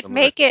 like we could some of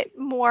the, make it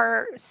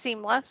more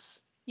seamless.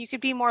 You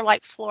could be more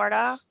like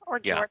Florida or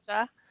yeah.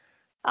 Georgia.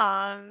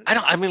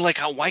 I mean, like,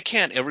 why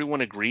can't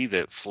everyone agree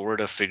that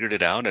Florida figured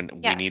it out and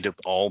we need to Yes,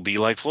 all be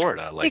like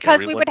Florida? Like, because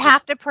we everyone would have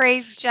just, to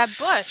praise Jeb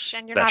Bush,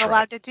 and you're not that's right.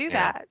 allowed to do Yeah.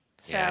 that.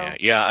 Yeah. So,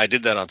 Yeah. I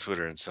did that on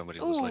Twitter and somebody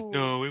was like, ooh,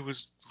 no, it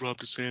was Rob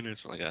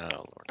DeSantis. I'm like, oh,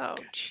 Lord. oh,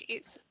 Okay.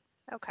 jeez.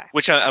 Okay.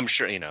 Which I'm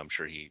sure,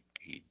 he,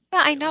 Yeah,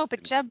 I know,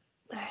 but Jeb,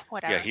 yeah,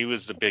 whatever. he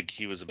was the big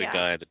Yeah.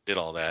 guy that did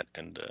all that.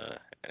 And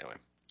anyway,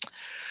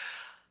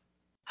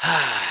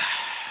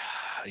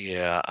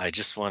 yeah, I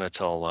just want to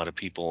tell a lot of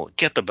people,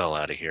 get the bell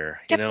out of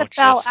here. Get the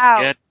bell Just out.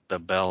 get the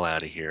bell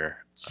out of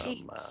here.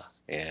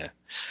 Jeez. Yeah.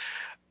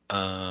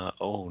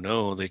 Oh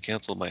no, they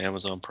canceled my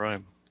Amazon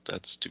Prime.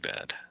 That's too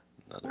bad.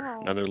 Another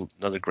Oh, another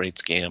another great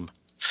scam.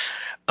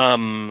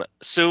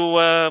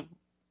 So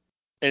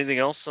anything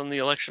else on the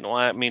election? Well,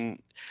 I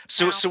mean,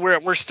 so no. so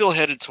we're still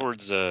headed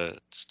towards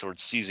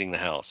seizing the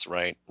House,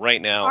 right?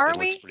 Right now, Are it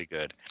looks we? pretty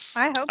good.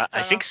 I hope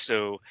I think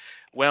so. so.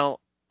 Well,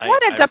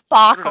 What a I put it up.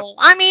 debacle.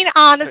 I mean,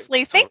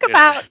 honestly, think Totally.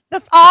 about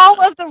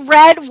all of the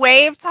red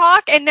wave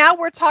talk, and now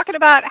we're talking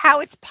about how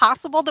it's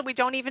possible that we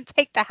don't even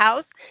take the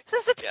House.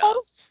 This is a Yeah.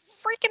 total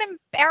freaking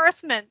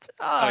embarrassment.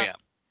 Oh Ugh. yeah.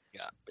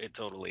 Yeah, it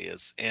totally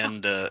is.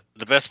 And the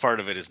best part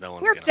of it is no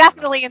one's We're gonna win.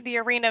 definitely in the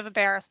arena of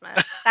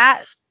embarrassment.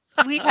 That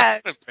we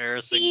have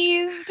Embarrassing,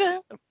 seized.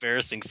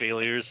 embarrassing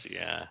failures.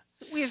 Yeah.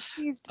 We have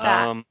seized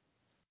that. Um.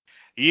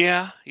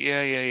 Yeah.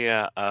 Yeah.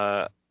 Yeah.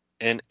 Yeah.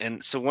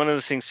 And so one of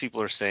the things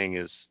people are saying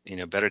is,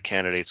 better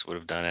candidates would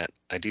have done it.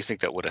 I do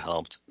think that would have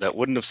helped. That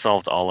wouldn't have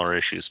solved all our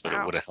issues, but it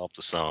Wow. would have helped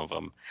with some of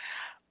them.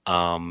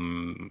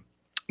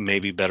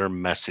 Maybe better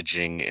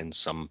messaging in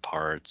some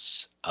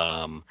parts.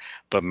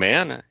 But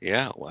man,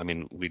 yeah, I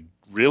mean, we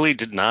really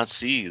did not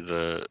see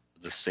the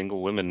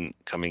single women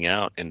coming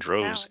out in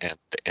droves, No.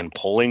 and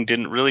polling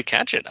didn't really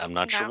catch it. I'm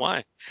not sure No.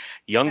 why.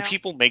 Young No.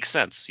 people make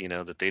sense,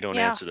 that they don't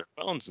Yeah. answer their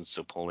phones, and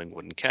so polling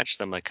wouldn't catch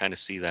them. I kind of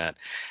see that.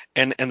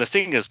 And the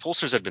thing is,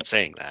 pollsters have been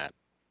saying that.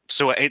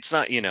 So it's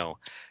not,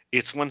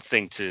 it's one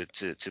thing to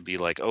be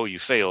like, oh, you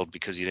failed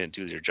because you didn't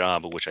do your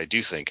job, which I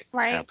do think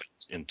Right. happened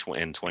in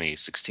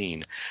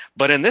 2016.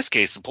 But in this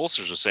case, the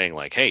pollsters are saying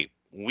like, hey,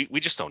 we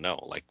just don't know.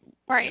 Like,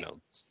 Right.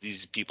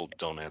 these people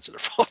don't answer their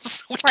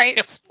phones. We can't.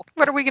 Right.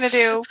 What are we gonna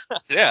do?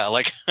 Yeah,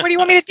 like, What do you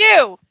want me to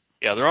do?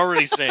 yeah, they're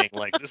already saying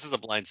like this is a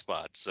blind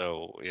spot.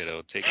 So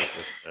take it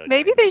with a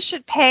Maybe grain of they salt.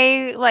 should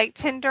pay like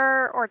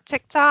Tinder or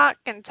TikTok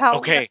and tell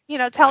Okay,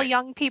 tell right.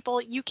 young people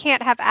you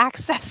can't have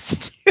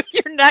access to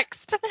your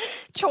next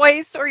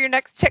choice or your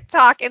next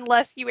TikTok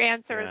unless you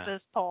answer Yeah,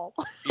 this poll.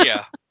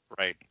 yeah,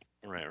 right,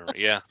 right.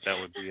 Yeah, that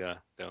would be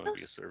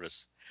a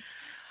service.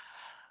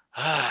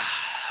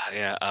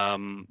 Yeah,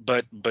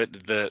 but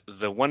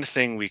the one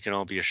thing we can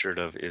all be assured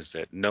of is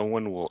that no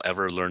one will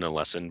ever learn a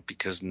lesson,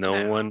 because no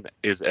No. one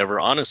is ever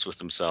honest with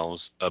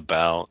themselves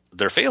about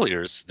their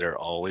failures. They're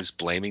always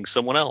blaming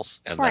someone else,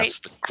 and Right. that's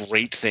the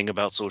great thing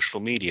about social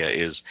media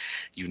is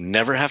you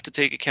never have to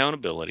take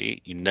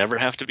accountability. You never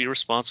have to be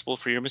responsible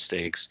for your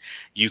mistakes.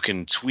 You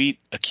can tweet,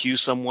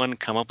 accuse someone,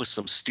 come up with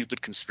some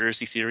stupid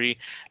conspiracy theory,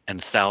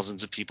 and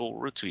thousands of people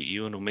will retweet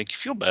you, and it'll make you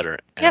feel better.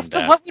 Yes, And but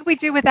that what would we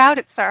do without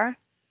it, sir?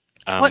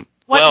 What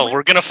Well, link?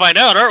 we're gonna find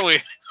out, aren't we?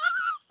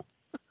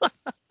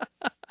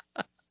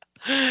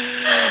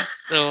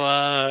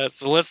 So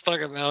let's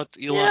talk about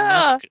Elon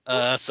Musk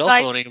cell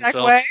Nice phoning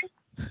himself. segue.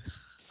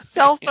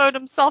 Cell phoned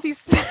himself. He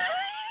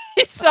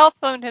cell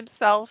phoned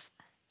himself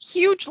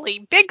hugely,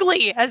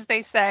 bigly, as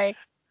they say.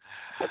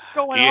 What's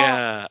going on?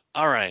 Yeah.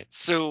 All right.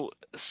 So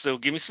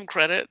give me some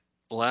credit.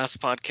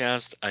 Last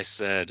podcast, I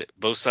said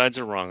both sides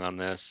are wrong on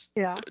this.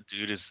 Yeah.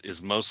 Dude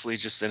is mostly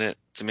just in it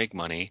to make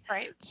money,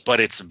 Right. but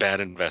it's a bad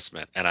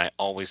investment. And I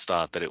always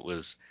thought that it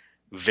was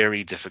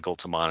very difficult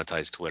to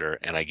monetize Twitter,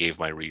 and I gave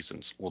my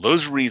reasons. Well,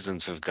 those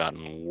reasons have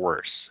gotten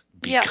worse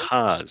Yes.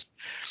 because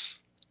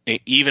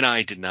even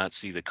I did not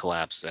see the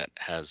collapse that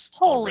has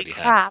Holy already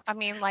crap!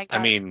 happened. I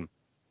mean,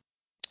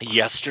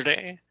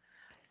 Yesterday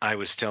I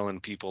was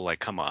telling people, like,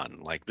 come on,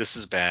 like, this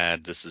is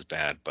bad,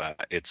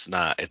 but it's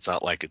not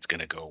like it's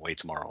gonna go away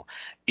tomorrow.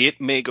 It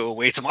may go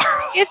away tomorrow.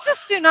 it's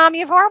a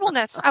tsunami of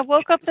horribleness. I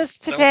woke up It's this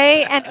so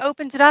today bad. and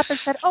opened it up and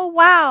said, "Oh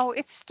wow,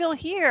 it's still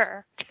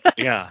here."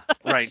 Yeah,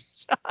 right.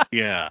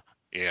 Yeah,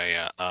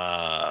 yeah.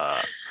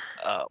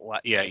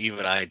 Yeah,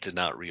 even I did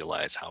not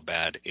realize how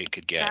bad it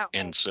could get. No.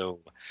 And so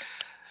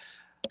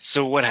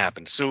what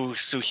happened? So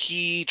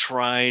he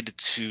tried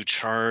to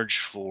charge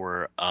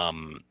for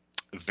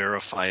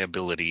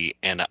verifiability,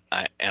 and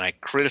I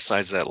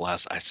criticized that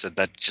last. I said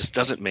that just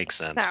doesn't make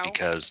sense No.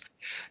 because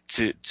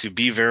to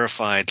be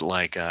verified,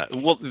 like,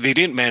 well, they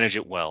didn't manage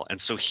it well, and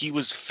so he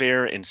was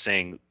fair in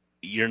saying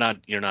you're not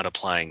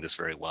applying this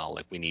very well.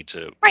 Like, we need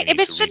to Right. we need If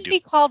it to shouldn't redo. be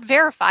called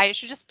verified, it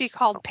should just be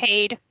called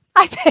paid.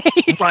 I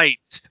paid.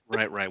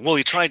 Right. Well,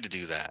 he tried to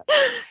do that.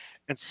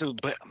 And so,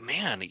 but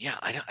man, yeah,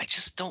 I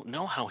just don't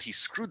know how he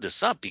screwed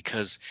this up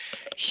because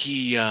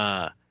he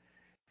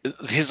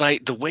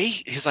the way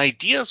his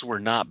ideas were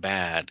not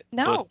bad,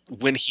 but No.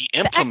 when he The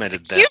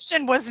implemented them,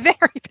 execution was very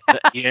bad.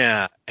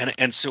 yeah,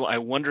 and so I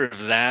wonder if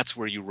that's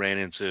where you ran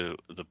into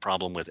the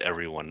problem with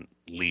everyone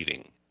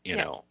leaving,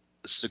 Yes.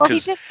 so Well, he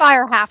because did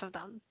fire half of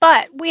them,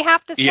 but we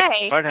have to yeah,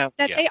 say fired half,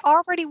 that yeah, they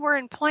already were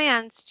in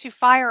plans to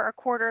fire a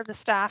quarter of the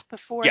staff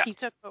before yeah, he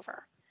took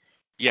over.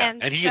 yeah,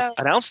 And and he so,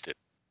 announced it,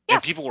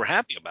 and people yes. were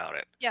happy about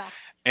it. Yeah.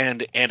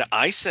 And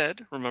I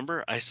said,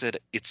 remember, I said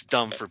it's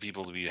dumb for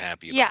people to be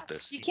happy about Yes.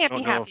 this. You You can't be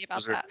don't know happy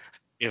about that.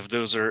 if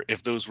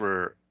those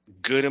were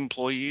good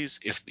employees.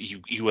 If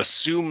you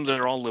assume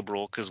they're all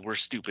liberal because we're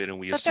stupid and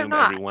we But they're assume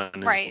not. everyone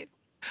is, Right.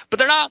 but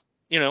they're not.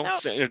 No.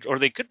 Or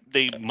they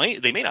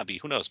may not be.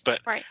 Who knows? But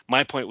Right.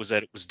 my point was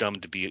that it was dumb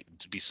to be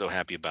so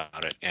happy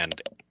about it, and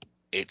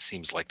it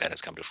seems like that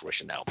has come to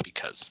fruition now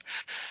because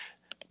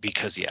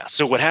yeah.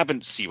 So what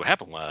happened? See, what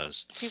happened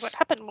was See, what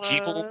happened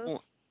people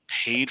was.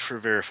 paid for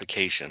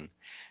verification,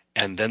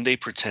 and then they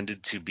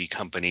pretended to be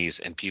companies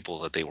and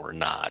people that they were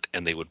not,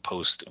 and they would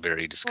post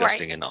very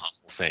disgusting Right. and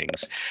awful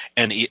things.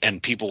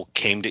 And people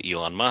came to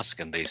Elon Musk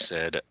and they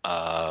said,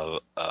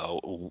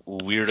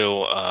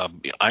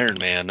 "Weirdo Iron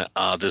Man,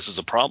 this is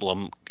a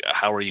problem.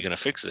 How are you going to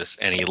fix this?"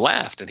 And he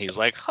laughed and he's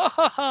like, "Ha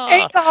ha ha!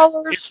 If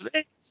 $8.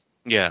 they,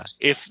 yeah,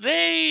 if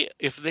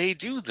they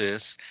do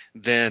this,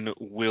 then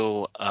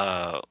we'll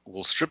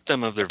strip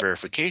them of their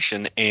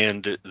verification,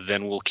 and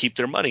then we'll keep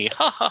their money.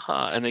 Ha ha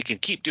ha! And they can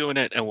keep doing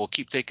it, and we'll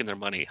keep taking their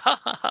money. Ha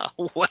ha ha!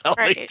 Well,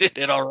 they Right. did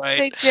it all right.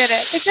 They did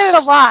it. They did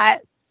it a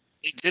lot.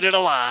 They did it a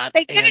lot,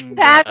 They did it to and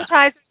the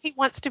advertisers he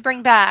wants to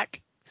bring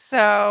back.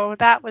 So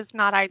that was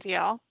not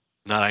ideal.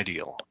 not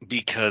ideal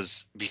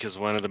because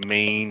one of the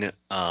main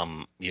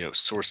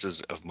sources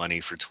of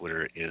money for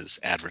Twitter is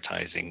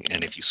advertising,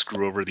 and if you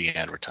screw over the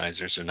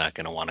advertisers, they're not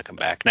going to want to come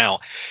back. Now,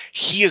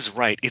 he is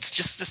right. It's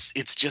just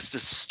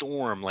this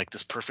storm, like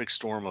this perfect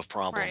storm of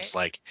problems.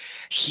 Right. Like,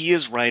 he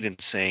is right in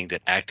saying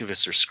that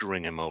activists are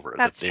screwing him over, that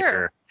That's true.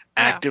 they're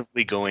Yeah.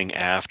 actively going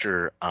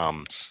after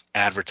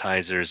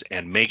advertisers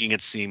and making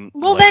it seem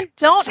Well, like then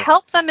don't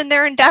help them in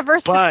their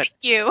endeavors to But- thank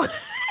you.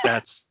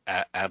 that's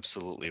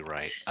absolutely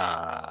right.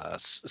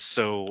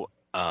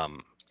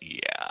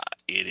 Yeah,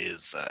 it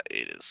is.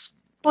 It is.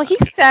 Well, he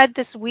said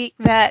this week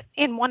that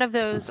in one of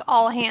those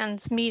all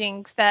hands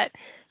meetings that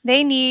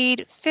they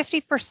need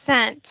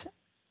 50%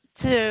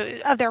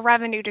 of their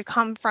revenue to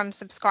come from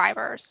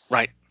subscribers.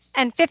 Right.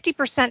 And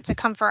 50% to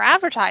come for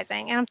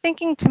advertising. And I'm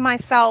thinking to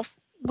myself,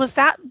 was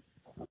that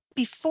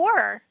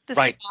before this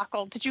Right.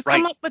 debacle? Did you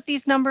come up with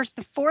these numbers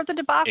before the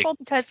debacle?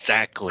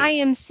 Exactly. Because I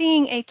am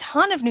seeing a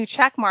ton of new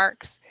check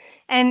marks.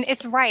 And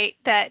it's right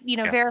that,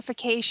 Yeah.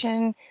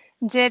 verification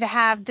did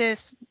have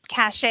this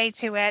cachet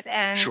to it.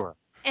 And Sure.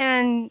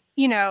 And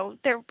you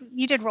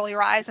did roll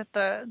your eyes at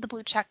the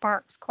blue check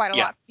marks quite a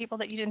Yeah. lot for people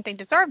that you didn't think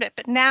deserved it.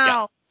 But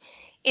now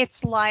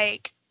it's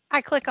like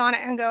I click on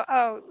it and go,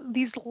 oh,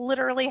 these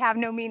literally have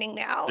no meaning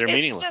now. They're It's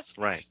meaningless. just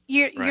Right.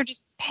 you're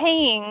just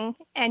paying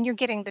and you're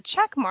getting the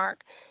check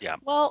mark. Yeah.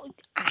 Well,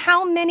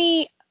 how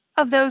many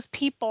of those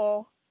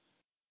people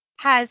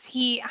has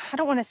he? I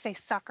don't want to say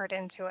suckered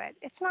into it.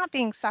 It's not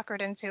being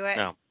suckered into it.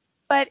 No.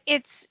 But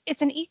it's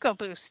an ego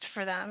boost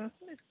for them.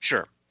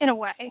 Sure. In a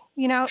way,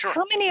 Sure.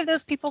 How many of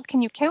those people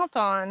can you count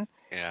on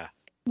Yeah.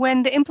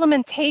 when the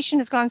implementation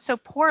has gone so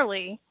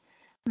poorly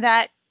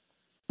that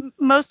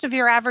most of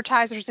your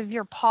advertisers, if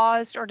you're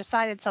paused or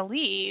decided to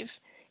leave,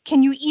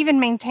 can you even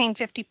maintain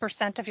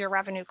 50% of your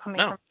revenue coming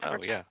from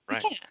advertising? Yeah,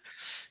 right. You can't,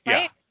 Yeah,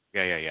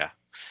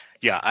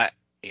 right?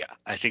 yeah.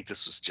 I think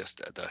this was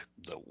just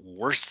the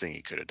worst thing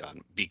he could have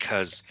done,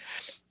 because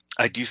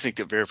I do think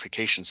that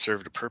verification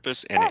served a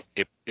purpose, and Yes,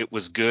 it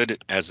was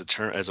good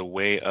as a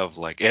way of,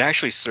 like, it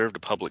actually served a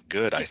public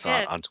good, I it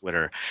thought, did. on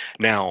Twitter.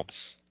 Now,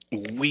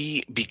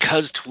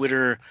 because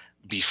Twitter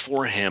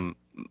before him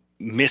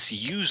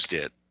misused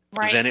it,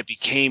 Right. then it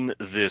became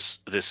this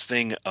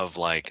thing of,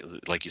 like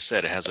you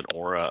said, it has an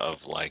aura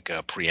of, like,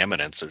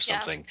 preeminence or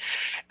something. Yes.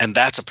 And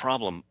that's a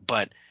problem.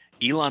 But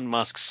Elon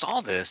Musk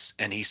saw this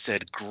and he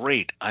said,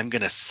 "Great, I'm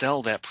going to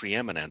sell that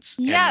preeminence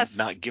and Yes.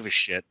 not give a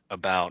shit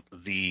about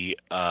the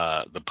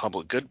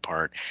public good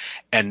part."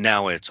 And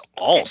now it's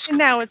all And screwed,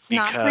 now it's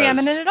not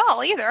preeminent because at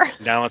all either.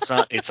 now it's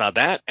not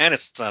that, and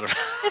it's not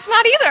It's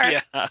not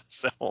either. yeah.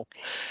 So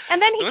And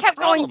then he it's a kept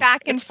going problem.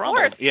 back and It's a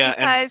problem. forth Yeah,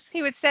 and because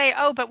he would say,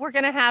 "Oh, but we're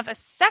going to have a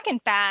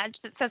second badge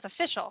that says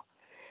official."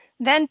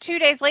 Then 2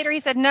 days later, he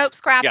said, "Nope,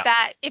 scrap yeah,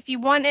 that. If you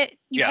want it,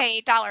 you yeah,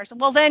 pay $8."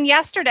 Well, then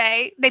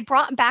yesterday they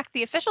brought back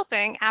the official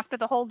thing after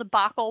the whole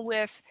debacle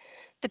with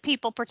the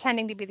people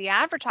pretending to be the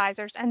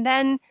advertisers. And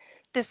then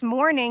this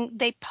morning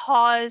they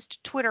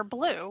paused Twitter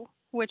Blue,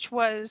 which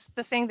was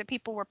the thing that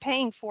people were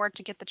paying for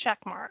to get the check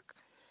mark.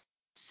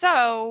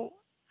 So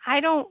I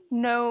don't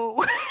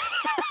know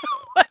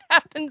what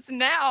happens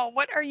now.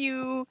 What are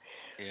you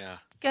yeah.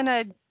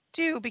 gonna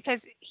do?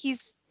 Because he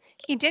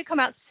did come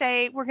out and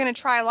say we're gonna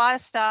try a lot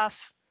of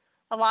stuff.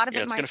 A lot of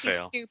Yeah, it it's gonna might be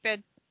fail.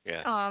 stupid,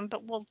 Yeah,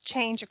 but we'll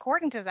change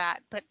according to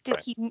that. But did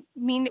right. he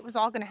mean it was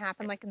all gonna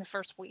happen like in the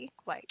first week?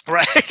 Like,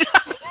 Right.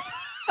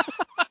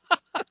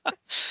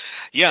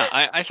 Yeah,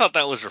 I thought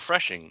that was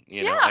refreshing.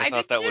 yeah, I I did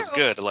thought that was too.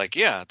 good. Like,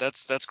 yeah,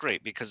 that's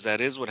great, because that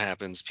is what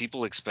happens.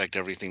 People expect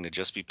everything to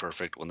just be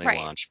perfect when they Right.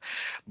 launch.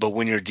 But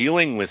when you're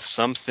dealing with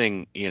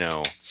something,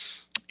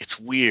 it's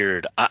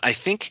weird. I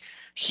think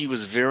he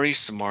was very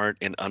smart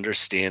in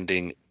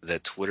understanding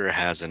that Twitter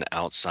has an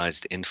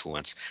outsized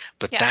influence,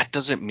 but that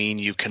doesn't Yes. mean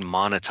you can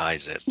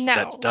monetize it.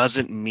 That No.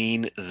 doesn't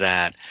mean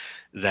that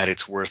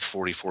it's worth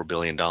 $44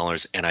 billion,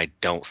 and I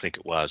don't think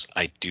it was.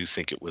 I do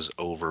think it was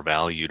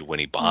overvalued when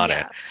he bought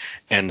it.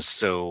 Yes. And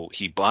so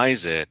he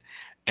buys it,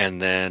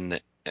 and then,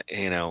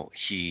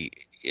 he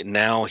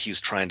now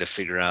he's trying to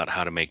figure out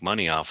how to make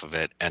money off of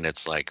it, and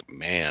it's like,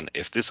 man,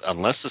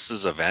 unless this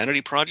is a vanity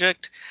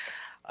project,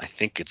 I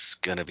think it's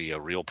gonna be a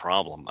real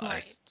problem.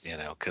 Right.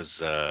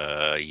 Because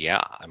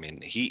yeah, I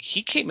mean,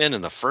 he came in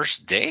the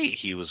first day,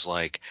 he was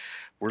like,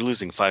 "We're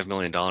losing $5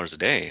 million a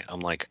day." I'm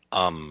like,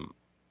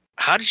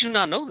 how did you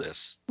not know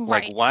this?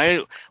 Like,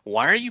 Right.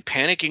 why are you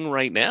panicking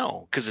right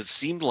now? Because it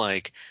seemed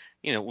like,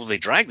 well, they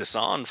dragged this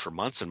on for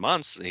months and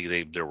months.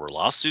 There were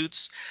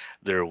lawsuits.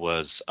 There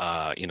was,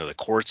 the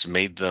courts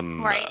made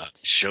them Right.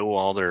 show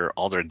all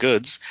their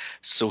goods.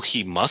 So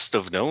he must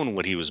have known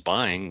what he was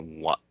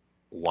buying.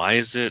 Why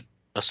is it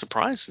a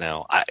surprise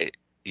now?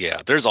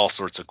 Yeah, there's all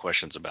sorts of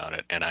questions about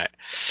it, and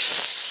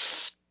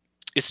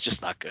it's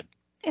just not good.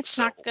 It's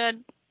So not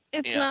good.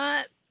 It's yeah,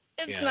 not.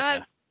 It's yeah, not.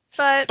 yeah.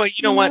 But But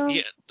you know what?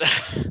 Yeah,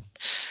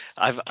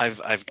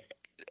 I've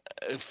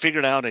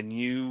figured out a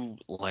new,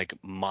 like,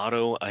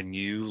 motto, a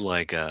new,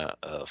 like,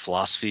 a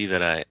philosophy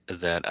that I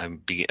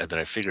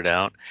figured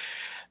out,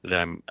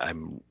 that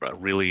I'm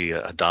really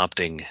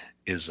adopting,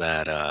 is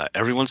that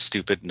everyone's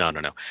stupid. No,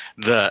 no, no.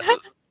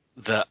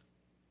 The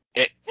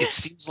it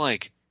seems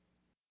like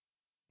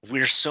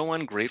we're so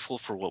ungrateful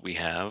for what we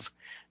have.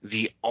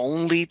 The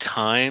only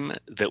time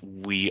that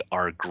we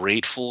are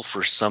grateful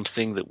for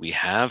something that we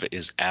have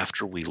is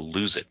after we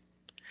lose it.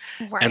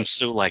 And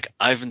so, right. like,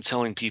 I've been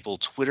telling people,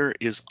 Twitter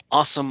is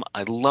awesome.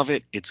 I love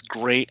it. It's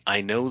great.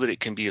 I know that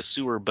it can be a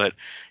sewer, but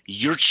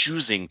you're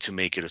choosing to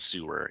make it a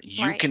sewer.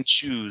 You can Right.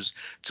 choose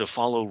to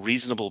follow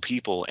reasonable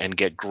people and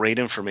get great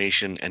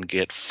information and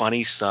get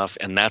funny stuff.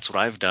 And that's what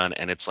I've done.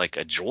 And it's like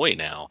a joy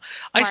now.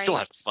 I still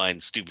have to Right.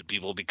 find stupid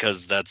people,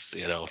 because that's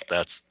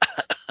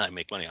I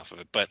make money off of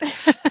it. But,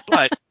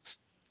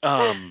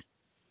 um,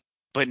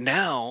 but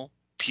now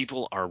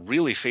people are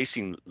really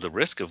facing the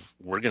risk of,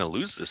 we're going to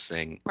lose this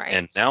thing. And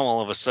Right. now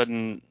all of a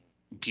sudden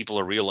people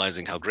are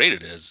realizing how great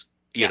it is.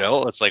 Yes.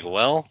 It's like,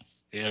 well,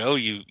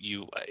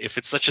 if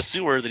it's such a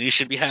sewer, then you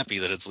should be happy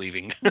that it's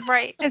leaving.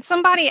 Right. And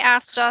somebody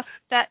asked us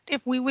that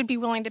if we would be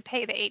willing to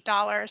pay the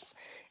 $8,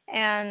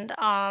 and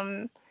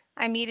I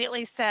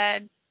immediately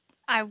said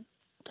I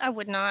I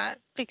would not,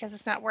 because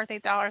it's not worth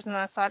 $8. And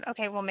then I thought,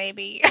 okay, well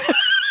maybe.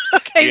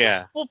 Okay,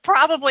 Yeah. well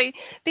probably,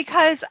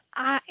 because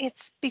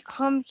it's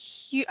become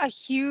a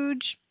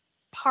huge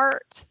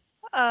part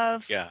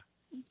of Yeah.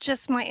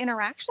 just my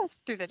interactions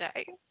through the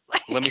day.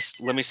 Let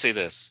me say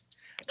this.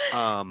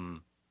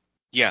 Um,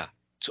 yeah.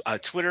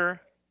 Twitter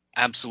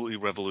absolutely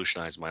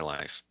revolutionized my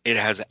life. It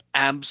has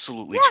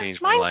absolutely Yeah,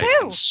 changed my mine life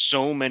in too.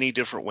 so many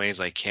different ways.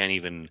 I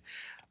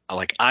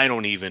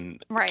don't even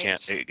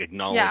can't Right. Yeah,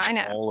 acknowledge I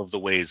know. all of the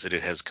ways that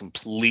it has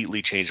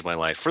completely changed my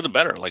life for the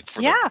better, like, for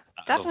the Yeah,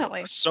 of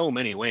definitely. so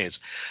many ways.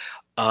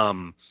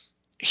 Um,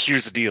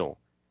 Here's the deal.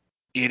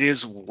 it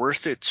is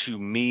worth it to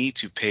me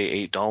to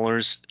pay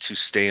 $8 to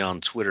stay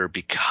on Twitter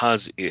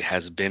because it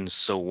has been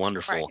so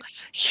wonderful.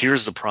 Right.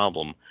 Here's the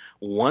problem.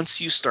 Once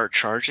you start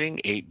charging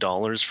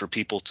 $8 for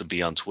people to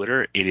be on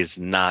Twitter, it is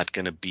not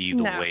going to be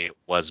the No. way it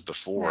was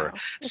before. No,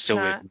 it's So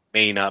not. it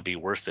may not be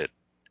worth it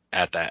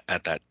at that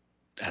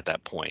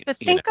point. But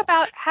think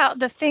about how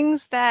the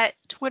things that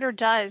Twitter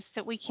does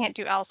that we can't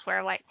do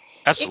elsewhere. Like, it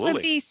would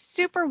Absolutely. be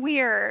super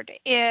weird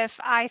if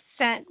I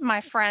sent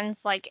my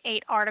friends like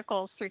 8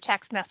 articles through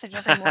text message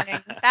every morning.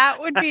 That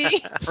would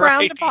be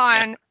frowned Right. Yeah.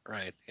 upon.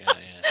 Right. Yeah.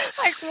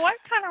 Like, what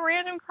kind of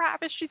random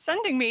crap is she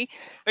sending me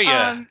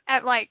Yeah.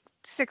 at like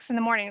 6 in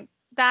the morning?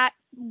 That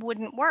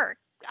wouldn't work.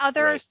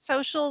 Other Right.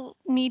 social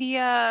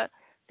media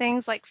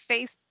things like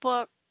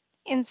Facebook,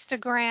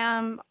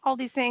 Instagram, all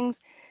these things,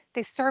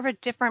 they serve a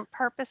different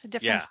purpose, a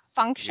different Yeah.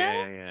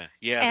 function.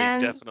 Yeah, they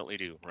And definitely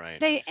do.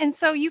 Right.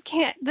 so you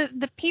can't,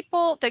 the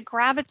people that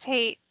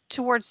gravitate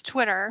towards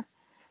Twitter,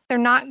 they're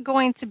not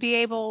going to be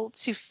able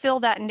to fill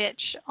that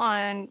niche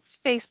on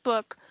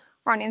Facebook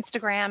or on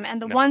Instagram.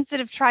 And the No. ones that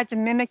have tried to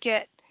mimic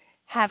it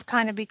have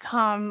kind of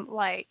become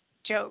like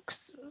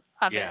jokes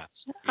of Yeah.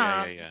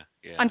 it.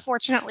 Yeah.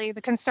 Unfortunately,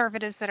 the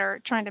conservatives that are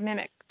trying to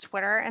mimic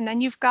Twitter. And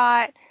then you've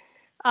got,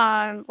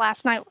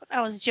 last night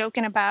I was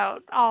joking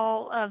about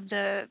all of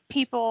the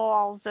people,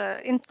 all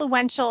the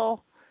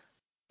influential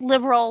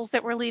liberals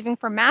that were leaving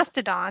for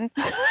Mastodon.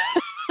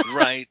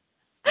 Right.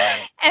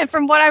 Right. And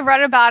from what I've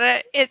read about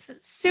it, it's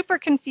super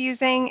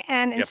confusing.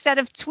 And Yep. instead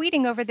of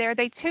tweeting over there,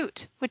 they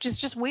toot, which is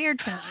just weird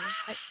to me.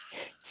 Like,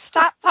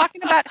 stop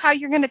talking about how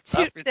you're going to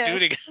Stop toot your this.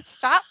 tooting.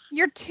 Stop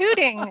your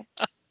tooting.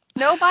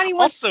 Nobody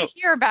wants to Also,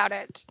 hear about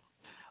it.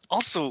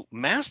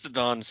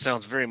 Mastodon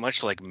sounds very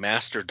much like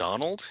Master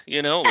Donald,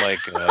 like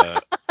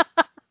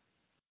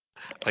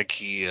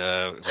he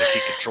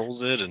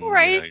controls it, and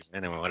Right?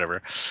 anyway,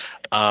 whatever.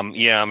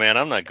 Yeah, man,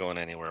 I'm not going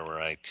anywhere where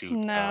I toot.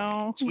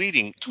 No.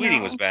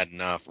 Tweeting was No. bad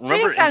enough.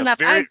 Remember Tweeting's in not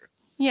the enough.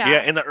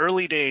 Yeah. in the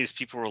early days,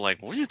 people were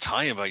like, "What are you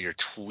talking about? You're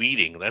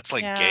tweeting. That's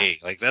like Yeah, gay.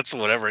 Like that's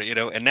whatever,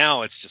 And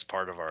now it's just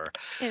part of our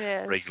it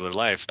is. regular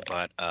life.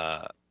 But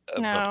No.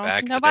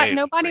 back in the Nobody day, it was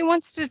nobody like,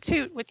 wants to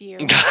toot with you.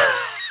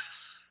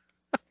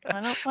 I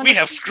don't want we to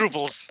have see.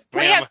 scruples, We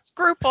ma'am. have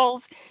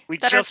scruples We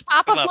that are just put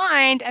top them of up.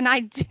 mind, and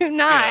I do Yeah.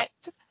 not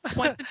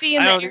want to be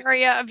in I the don't.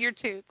 area of your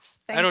toots.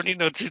 I Thank don't you. need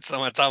no toots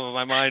on top of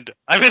my mind.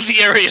 I'm in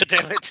the area,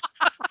 damn it.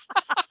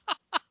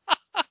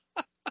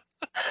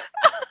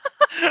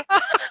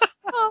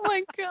 Oh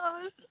my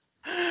god.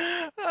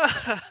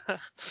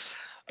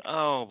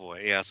 Oh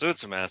boy, yeah. So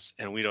it's a mess,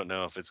 and we don't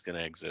know if it's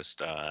gonna exist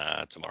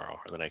tomorrow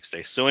or the next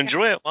day. So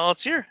enjoy it while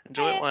it's here.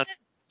 Enjoy it while it's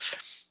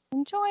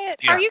Enjoy it.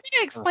 Are yeah. you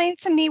going to explain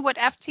to me what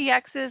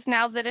FTX is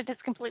now that it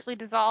has completely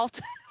dissolved?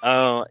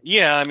 Oh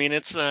yeah. I mean,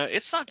 it's not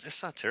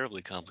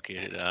terribly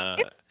complicated.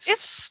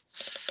 It's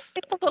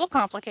a little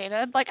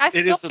complicated. Like, I It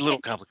still is a little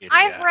can't. complicated.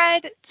 I've Yeah.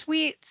 read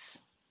tweets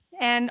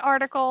and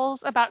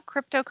articles about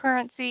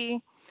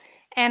cryptocurrency,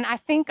 and I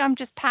think I'm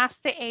just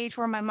past the age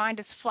where my mind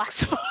is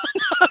flexible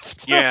enough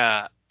to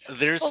Yeah.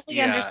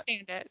 fully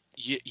understand it.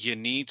 You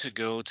need to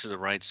go to the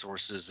right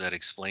sources that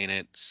explain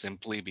it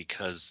simply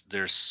because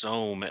there's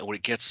so many,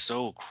 it gets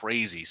so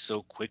crazy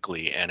so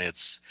quickly, and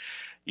it's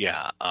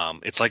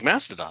like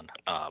Mastodon.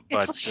 It's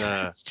But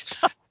just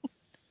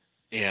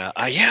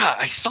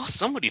I saw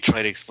somebody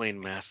try to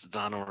explain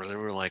Mastodon, or they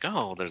were like,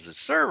 oh, there's the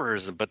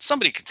servers, but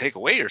somebody could take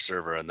away your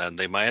server, and then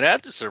they might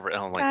add the server, and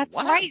I'm like, That's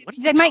what? right. What are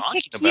you They might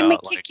talking you might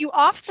about? kick Like, you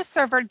off the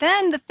server.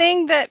 Then the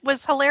thing that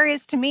was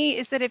hilarious to me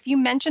is that if you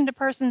mentioned a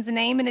person's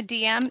name in a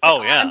DM, it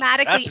oh yeah,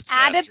 automatically that's a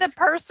added disaster. the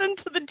person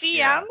to the DM.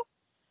 Yeah,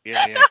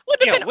 yeah. That would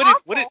have Yeah, been what did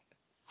awful.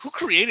 who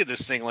created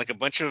this thing? Like a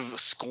bunch of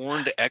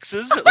scorned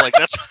exes? Like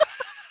that's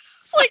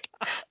It's like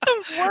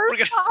the we're worst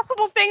gonna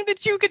possible thing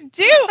that you could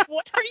do.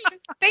 What are you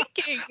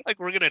thinking? like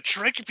we're gonna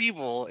trick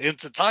people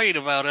into talking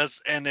about us,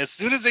 and as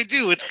soon as they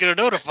do, it's gonna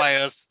notify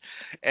us,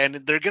 and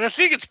they're gonna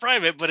think it's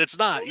private, but it's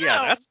not. Yeah,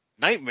 No, that's a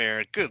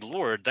nightmare. Good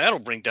lord, that'll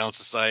bring down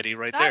society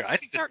right that there.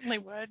 certainly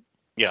would.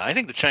 I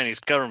think the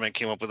Chinese government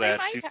came up with They that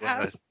might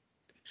have.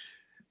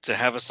 to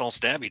have us all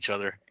stab each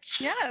other.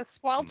 Yes,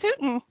 while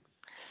tooting.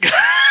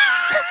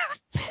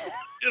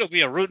 It'll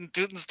be a rootin'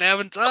 tootin'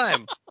 stabbing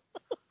time.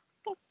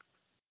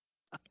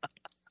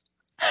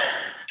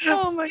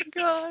 Oh my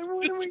god,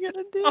 what are we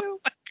gonna do?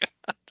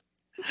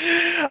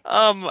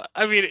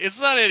 I mean,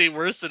 it's not any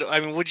worse than. I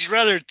mean, would you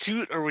rather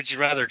toot or would you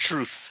rather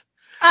truth?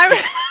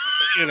 I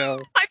You know.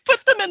 I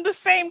put them in the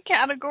same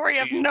category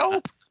of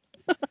nope.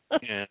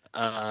 Yeah.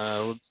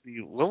 Let's see.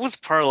 What was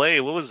parlay?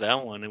 What was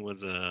that one? It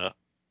was I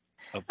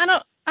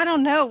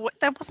don't know.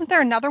 That wasn't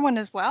there another one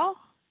as well?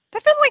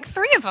 There've been like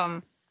 3 of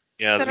them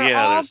that are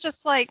yeah. all There's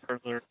just like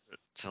Parler,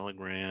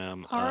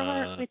 Telegram.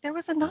 parlor. Wait, there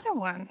was another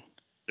one.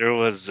 There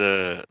was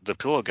the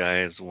Pillow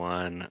Guys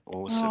one.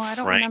 What was Oh, it? I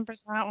don't remember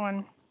that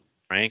one.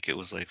 Frank. It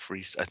was like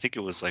free. I think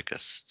it was like a.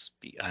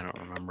 I don't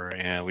remember.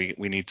 Yeah. We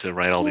need to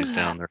write all these Yeah,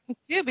 down. There. I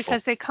do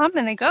because they come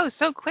and they go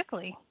so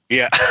quickly.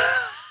 Yeah.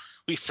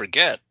 We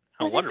forget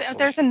how What is it? wonderful.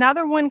 There's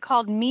another one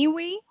called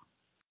MeWe.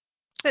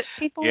 that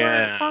people were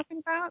Yeah, talking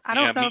about? I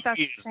yeah. don't know if MeWe that's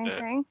the is same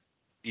thing.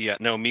 yeah,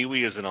 no,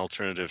 MeWe is an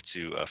alternative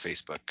to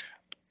Facebook.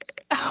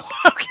 Oh,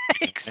 okay.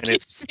 And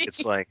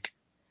Excuse me.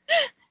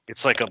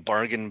 it's like a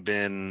bargain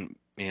bin,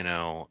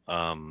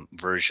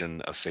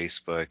 version of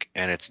Facebook,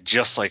 and it's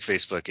just like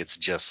Facebook. It's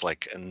just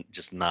like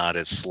just not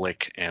as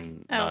slick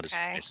and not as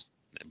Okay. nice.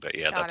 But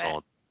yeah, Got that's it.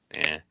 all.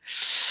 Yeah.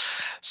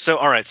 So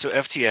all right, so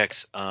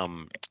FTX.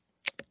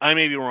 I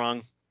may be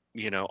wrong.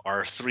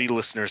 Our three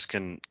listeners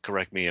can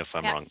correct me if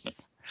I'm wrong.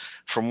 Yes.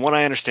 From what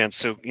I understand,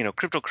 so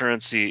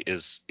cryptocurrency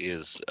is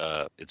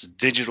it's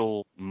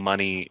digital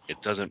money.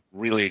 It doesn't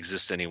really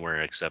exist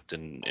anywhere except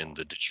in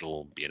the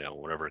digital,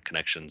 whatever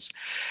connections.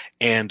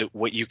 And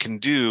what you can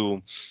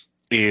do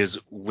is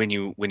when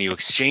you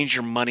exchange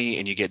your money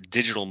and you get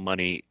digital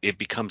money, it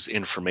becomes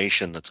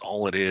information. That's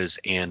all it is.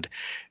 And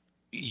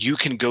you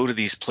can go to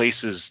these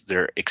places,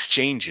 they're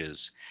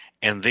exchanges,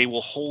 and they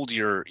will hold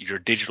your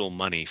digital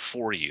money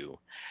for you.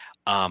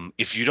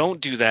 If you don't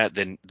do that,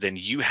 then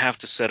you have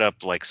to set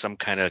up like some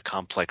kind of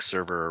complex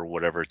server or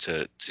whatever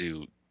to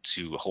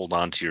hold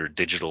on to your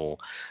digital,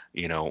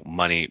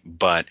 money.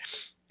 But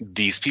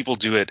these people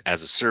do it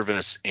as a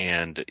service,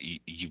 and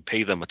you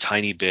pay them a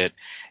tiny bit,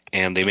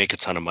 and they make a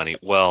ton of money.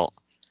 Well,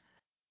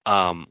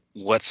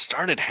 what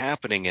started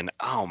happening, and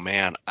oh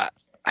man,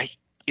 I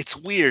it's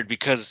weird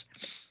because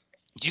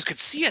you could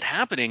see it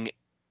happening,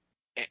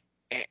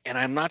 and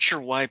I'm not sure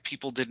why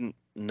people didn't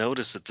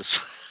notice that this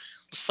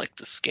was like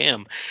the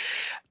scam.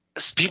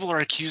 People are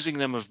accusing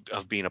them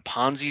of being a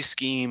Ponzi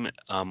scheme.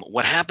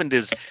 What happened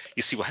is,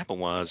 you see, what happened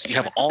was you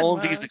have What happened all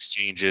of these was.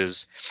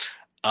 exchanges,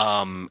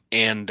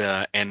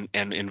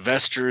 and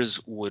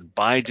investors would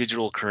buy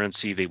digital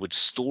currency. They would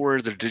store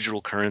their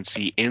digital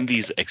currency in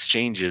these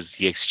exchanges.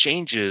 The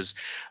exchanges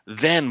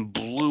then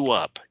blew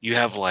up. You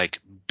have like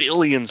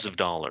billions of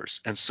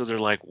dollars, and so they're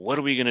like, "What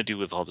are we going to do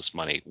with all this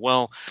money?"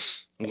 Well,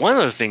 one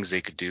of the things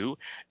they could do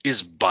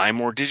is buy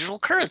more digital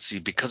currency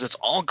because it's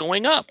all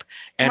going up.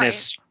 And Right.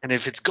 as and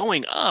if it's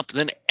going up,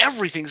 then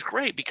everything's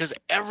great because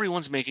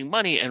everyone's making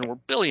money and we're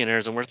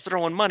billionaires and we're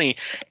throwing money.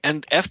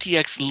 And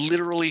FTX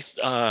literally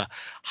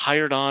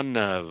hired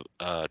on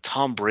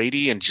Tom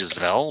Brady and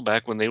Giselle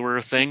back when they were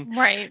a thing,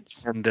 Right.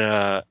 and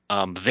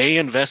they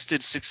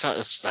invested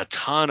a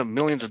ton of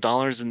millions of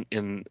dollars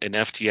in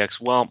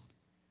FTX. Well,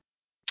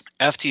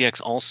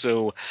 FTX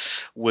also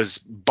was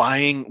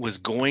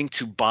going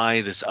to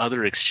buy this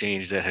other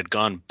exchange that had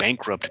gone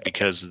bankrupt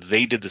because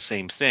they did the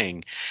same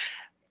thing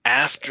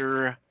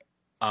after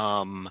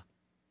um,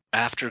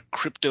 after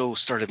crypto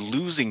started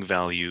losing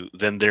value.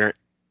 Then their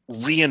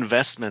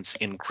reinvestments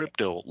in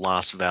crypto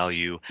lost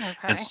value, and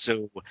Okay.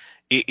 so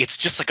it's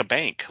just like a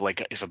bank.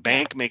 Like if a Yeah.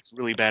 bank makes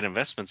really bad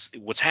investments,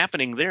 what's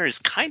happening there is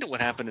kind of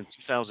what happened in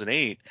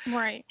 2008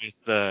 Right.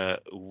 with the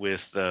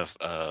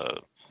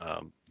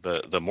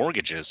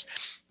mortgages,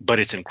 but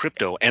it's in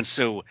crypto. And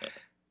so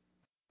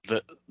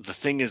the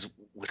thing is,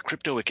 with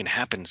crypto, it can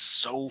happen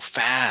so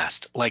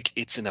fast. Like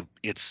it's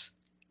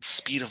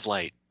speed of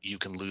light. You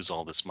can lose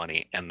all this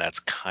money, and that's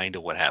kind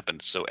of what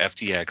happened. So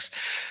FTX,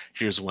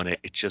 here's when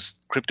it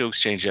just crypto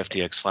exchange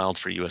FTX filed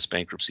for U.S.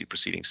 bankruptcy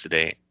proceedings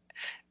today,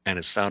 and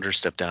its founder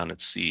stepped down as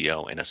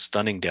CEO in a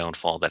stunning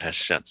downfall that has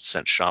sent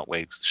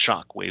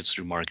shockwaves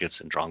through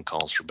markets and drawn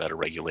calls for better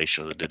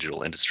regulation of the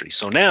digital industry.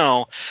 So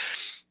now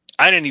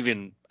I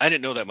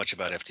didn't know that much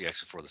about FTX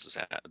before this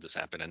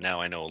happened, and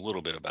now I know a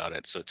little bit about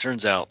it. So it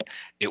turns out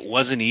it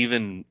wasn't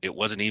even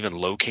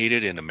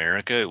located in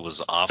America. It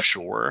was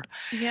offshore,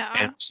 and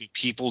Yeah. so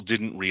people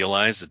didn't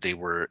realize that they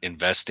were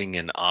investing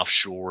in an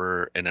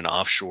offshore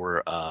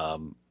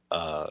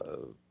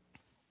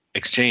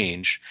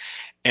exchange,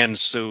 and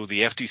so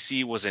the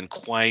FTC wasn't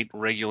quite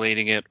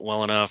regulating it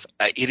well enough.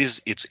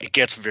 It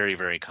gets very,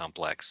 very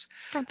complex.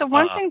 For the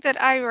one Uh, thing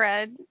that I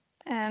read,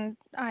 and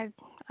I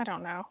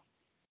don't know,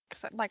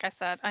 because like I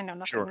said, I know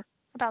sure. nothing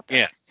about this,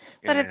 Yeah. Yeah.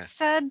 but it Yeah.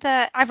 said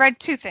that I read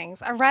two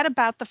things. I read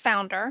about the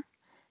founder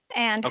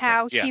and Okay.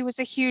 how Yeah. he was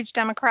a huge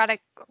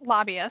Democratic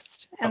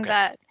lobbyist, and Okay.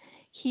 that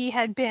he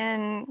had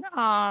been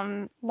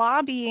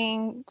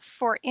lobbying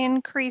for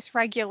increased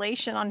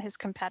regulation on his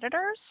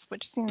competitors,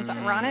 which seems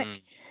ironic,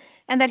 Mm,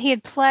 and that he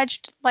had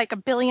pledged like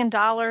 $1 billion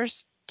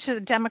to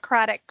the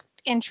Democratic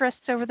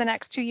interests over the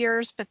next 2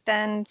 years, but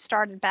then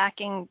started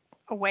backing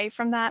away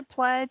from that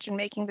pledge and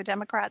making the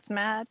Democrats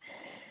mad.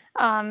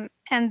 And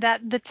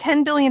that the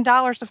 $10 billion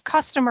of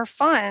customer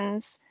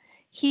funds,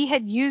 he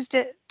had used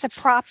it to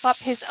prop up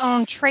his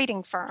own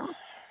trading firm.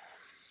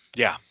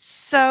 yeah.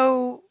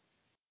 So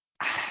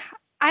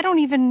I don't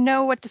even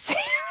know what to say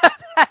about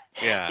that,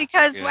 Yeah.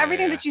 because Yeah. Yeah.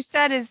 everything Yeah. that you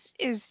said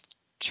is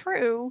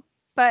true,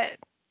 but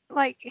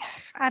like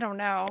I don't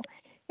know.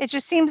 It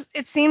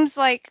seems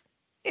like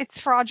it's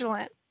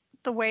fraudulent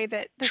the way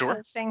that this Sure.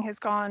 whole thing has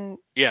gone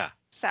Yeah.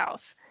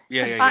 south,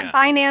 Yeah. because Yeah. Yeah.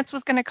 Binance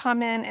was going to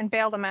come in and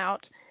bail them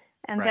out.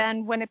 And Right.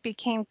 then when it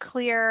became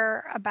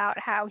clear about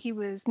how he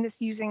was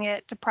misusing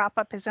it to prop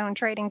up his own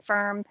trading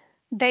firm,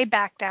 they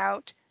backed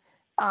out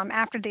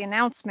after the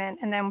announcement.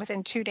 And then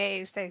within 2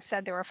 days, they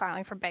said they were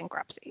filing for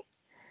bankruptcy.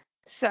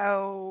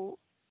 So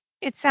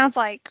it sounds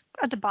like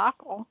a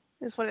debacle.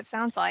 is what it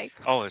sounds like.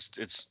 Oh,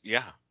 it's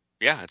yeah,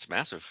 it's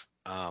massive.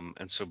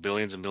 And so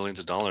billions and billions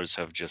of dollars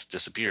have just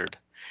disappeared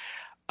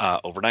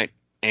overnight,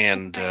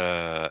 and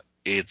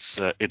it's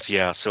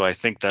yeah. So I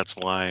think that's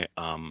why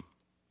a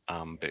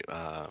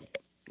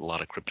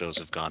lot of cryptos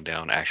have gone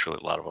down. Actually,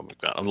 a lot of them have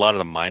gone. A lot of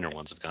the minor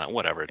ones have gone.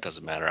 Whatever, it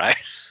doesn't matter.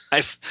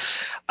 I've,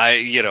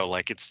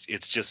 like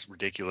it's just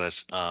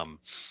ridiculous.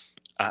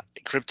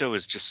 Crypto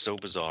is just so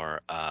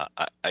bizarre.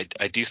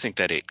 I do think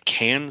that it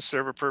can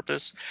serve a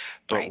purpose,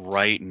 but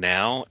right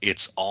now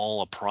it's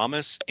all a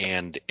promise,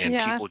 and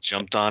people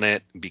jumped on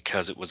it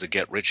because it was a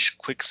get rich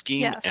quick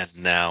scheme,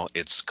 and now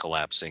it's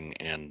collapsing,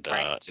 and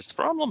it's a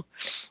problem.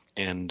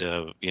 And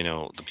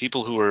the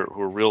people who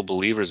are real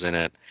believers in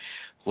it,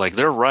 like,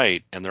 they're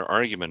right, and their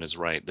argument is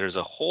right. There's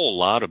a whole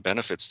lot of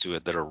benefits to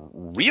it that are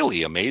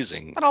really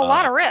amazing, but a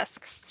lot of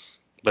risks.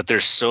 But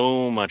there's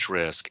so much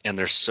risk, and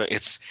the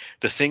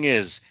thing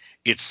is,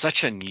 it's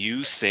such a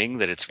new thing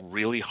that it's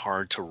really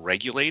hard to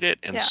regulate it,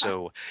 and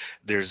so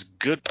there's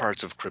good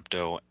parts of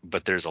crypto,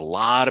 but there's a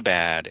lot of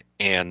bad,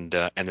 and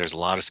there's a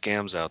lot of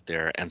scams out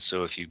there, and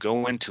so if you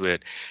go into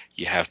it,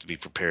 you have to be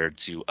prepared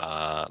to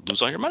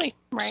lose all your money.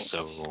 Right.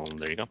 So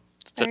there you go.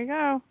 There you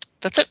go.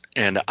 That's it.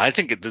 And I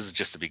think this is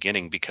just the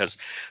beginning, because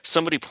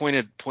somebody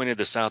pointed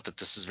this out, that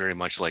this is very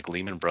much like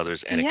Lehman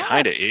Brothers, and it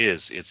kind of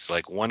is. It's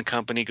like one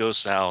company goes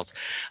south,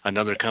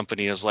 another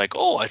company is like,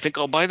 oh, I think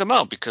I'll buy them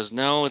out because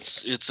now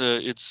it's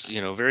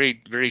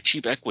very, very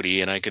cheap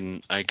equity, and I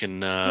can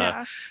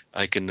buy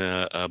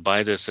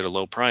this at a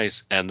low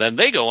price, and then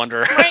they go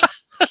under. Right.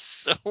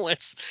 So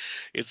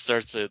it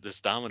starts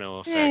this domino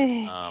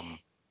effect.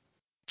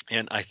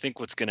 And I think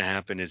what's going to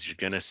happen is you're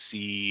going to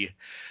see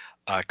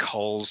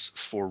calls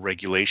for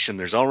regulation.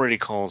 There's already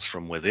calls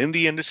from within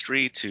the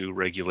industry to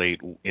regulate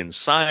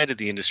inside of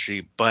the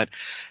industry, but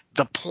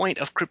the point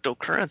of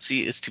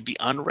cryptocurrency is to be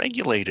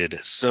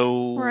unregulated.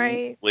 So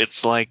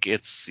it's like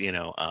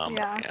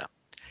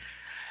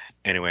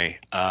Anyway,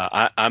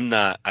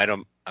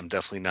 I'm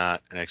definitely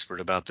not an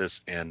expert about this,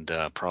 and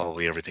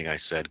probably everything I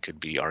said could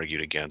be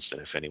argued against.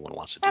 And if anyone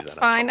wants to do that, that's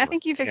fine. I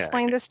think you've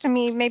explained this to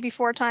me maybe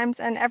 4 times,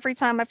 and every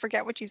time I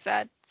forget what you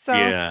said. So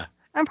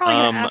I'm probably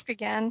gonna ask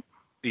again.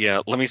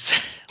 Yeah, let me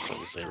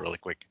say really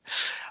quick.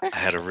 I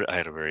had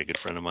a very good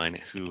friend of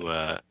mine who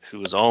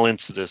was all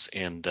into this,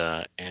 and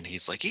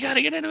he's like, you got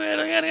to get into it.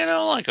 I got to get it.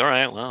 Like, all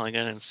right, well, I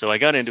got it. So I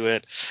got into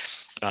it,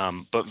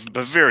 but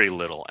very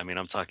little. I mean,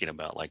 I'm talking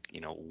about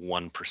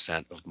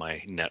 1% of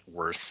my net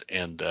worth,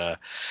 and but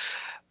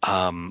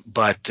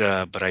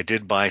I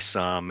did buy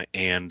some,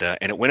 and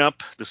it went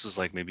up. This was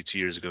like maybe 2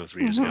 years ago,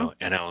 3 years ago,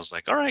 and I was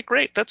like, all right,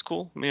 great, that's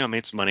cool. I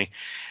made some money.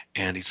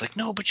 And he's like,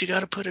 no, but you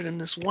got to put it in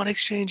this one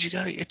exchange.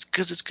 It's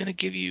because it's going to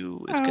give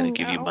you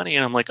money.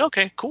 And I'm like,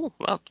 okay, cool.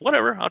 Well,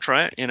 whatever. I'll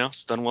try it.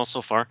 It's done well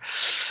so far.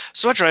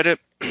 So I tried it.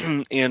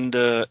 And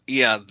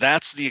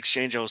that's the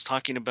exchange I was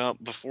talking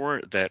about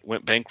before that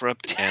went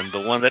bankrupt, and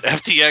the one that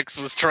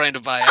FTX was trying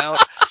to buy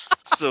out.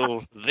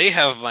 So they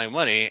have my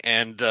money,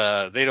 and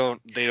they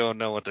don't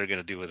know what they're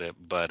going to do with it.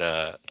 But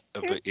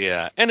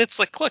yeah. And it's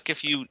like, look,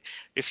 if you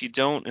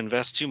don't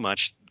invest too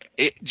much,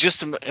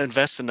 just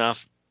invest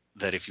enough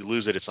that if you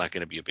lose it, it's not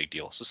going to be a big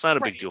deal. So it's not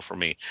a big deal for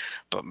me,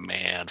 but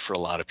man, for a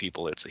lot of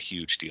people, it's a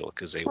huge deal,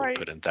 because they will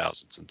put in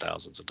thousands and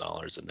thousands of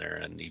dollars in there,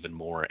 and even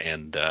more.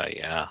 And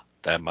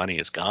that money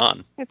is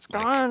gone. It's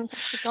gone.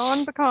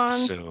 It's gone.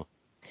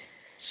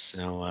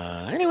 So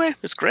anyway,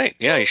 it's great.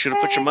 Yeah, you should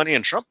have put your money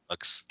in Trump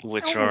bucks,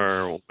 which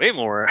are way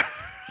more.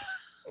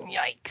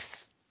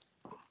 Yikes.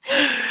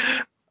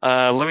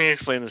 Let me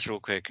explain this real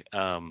quick.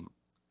 So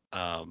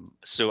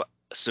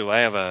I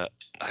have a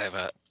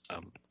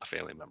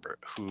family member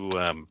who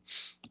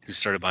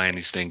started buying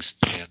these things,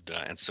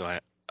 and so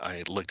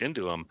I looked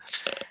into them,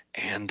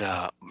 and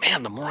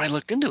man, the more I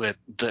looked into it,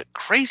 the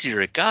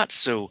crazier it got.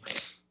 So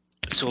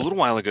a little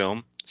while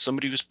ago,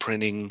 somebody was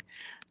printing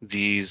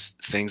these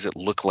things that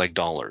look like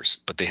dollars,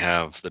 but they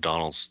have the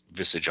Donald's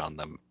visage on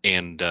them,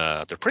 and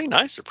they're pretty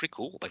nice. They're pretty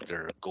cool. Like,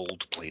 they're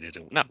gold plated,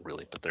 and not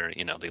really, but they're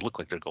they look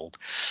like they're gold.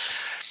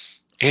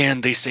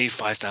 And they save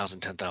 $5,000,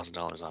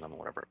 $10,000 on them, or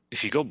whatever.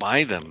 If you go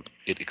buy them,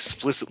 it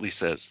explicitly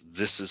says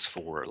this is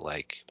for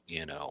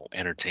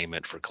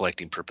entertainment, for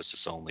collecting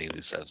purposes only.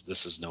 It says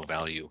this is no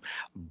value.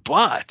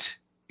 But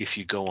if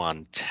you go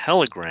on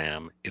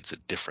Telegram, it's a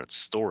different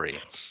story.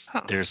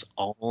 Huh. There's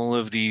all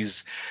of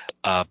these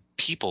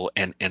people,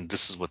 and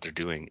this is what they're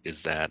doing,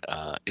 is that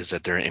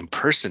they're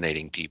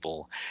impersonating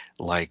people,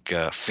 like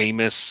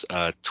famous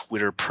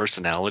Twitter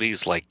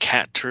personalities, like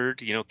Cat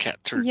Turd.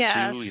 Cat Turd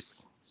 2.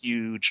 He's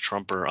huge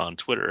Trumper on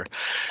Twitter.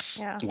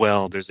 Yeah.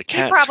 Well, there's a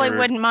Cat. He probably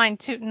wouldn't mind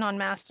tooting on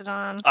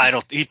Mastodon.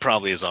 He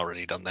probably has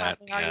already done that.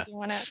 Already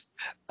doing it.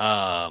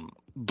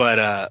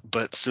 But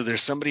so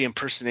there's somebody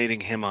impersonating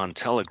him on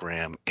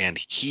Telegram, and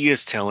he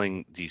is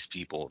telling these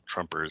people,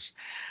 Trumpers,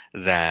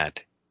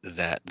 that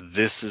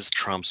this is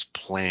Trump's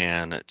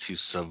plan to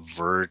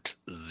subvert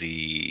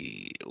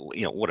the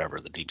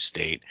whatever, the deep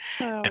state.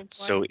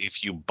 So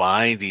if you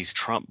buy these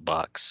Trump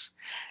bucks,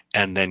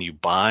 and then you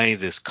buy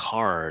this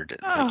card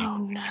that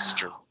you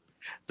register,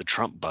 the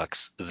Trump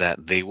bucks,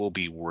 that they will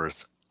be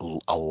worth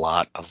a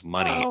lot of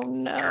money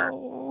Oh after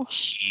no.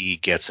 he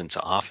gets into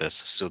office.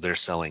 So they're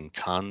selling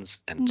tons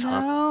and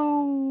tons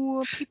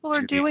No. People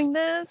are to these doing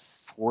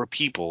this. poor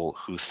people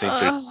who think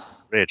they're Ugh.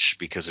 rich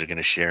because they're going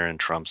to share in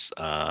Trump's,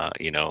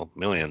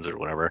 millions or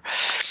whatever.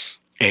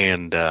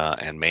 And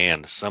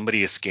man,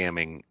 somebody is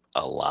scamming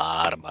a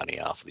lot of money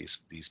off of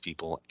these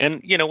people.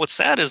 And what's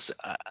sad is,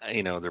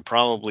 they're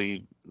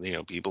probably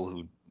people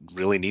who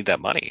really need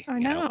that money. I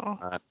know.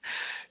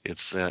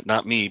 It's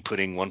not me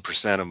putting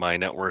 1% of my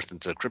net worth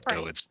into crypto.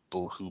 Right. It's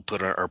people who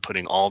are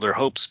putting all their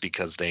hopes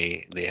because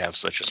they have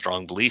such a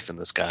strong belief in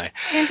this guy.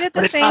 And did the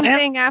But it's not same him.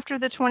 thing after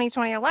the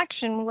 2020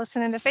 election,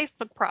 listening to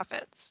Facebook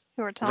prophets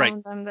who were Right.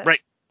 telling them that.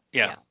 Right.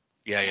 Yeah.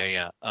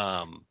 Yeah.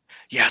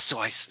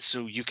 So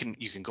you can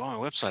go on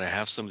my website. I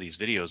have some of these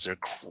videos. They're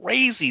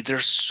crazy. They're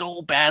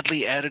so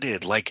badly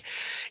edited. Like,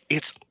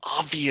 it's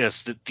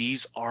obvious that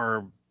these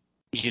are,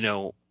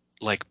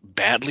 like,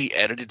 badly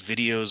edited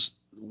videos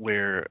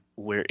where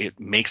it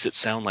makes it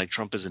sound like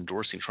Trump is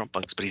endorsing Trump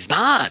bucks, but he's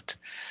not.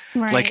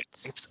 Right. Like,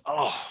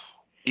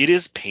 it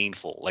is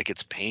painful. Like,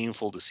 it's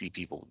painful to see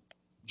people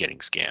getting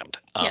scammed.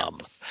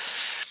 Yes.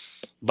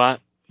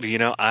 But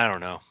I don't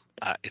know.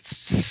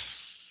 It's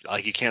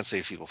like, you can't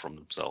save people from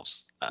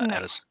themselves No.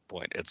 at a certain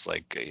point. It's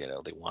like,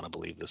 they want to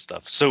believe this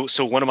stuff. So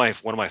one of my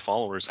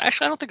followers,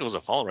 actually, I don't think it was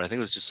a follower. I think it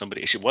was just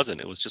somebody. It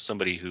wasn't. It was just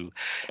somebody who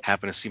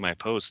happened to see my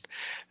post.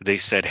 They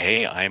said,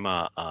 "Hey, I'm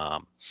a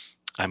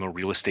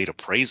real estate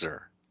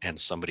appraiser." And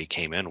somebody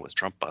came in with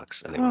Trump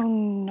bucks, and they were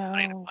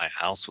buying no. my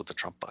house with the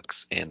Trump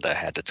bucks, and I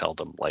had to tell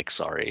them, like,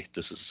 sorry,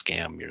 this is a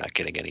scam. You're not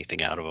getting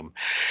anything out of them.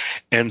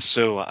 And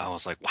so I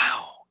was like,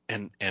 wow.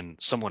 And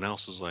someone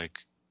else was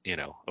like,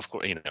 of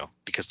course,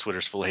 because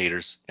Twitter's full of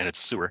haters and it's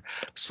a sewer.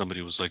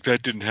 Somebody was like,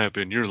 that didn't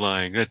happen. You're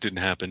lying. That didn't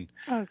happen.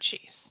 Oh,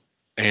 jeez.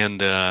 And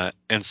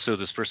so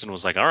this person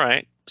was like, all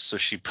right. So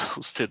she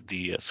posted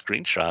the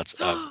screenshots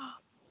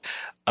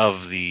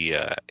of the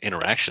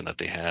interaction that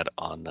they had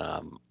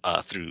on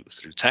through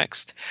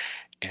text.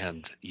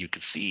 And you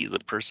could see the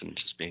person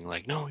just being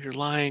like, no, you're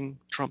lying.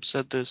 Trump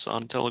said this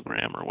on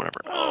Telegram or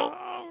whatever.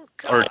 Oh,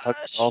 Or Tucker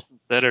gosh. Carlson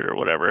said it or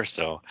whatever.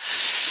 So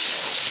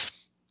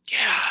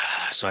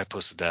yeah, so I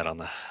posted that on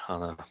the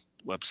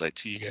website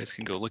too. You guys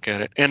can go look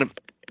at it. And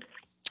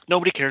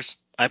nobody cares.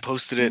 I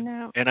posted it,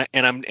 No.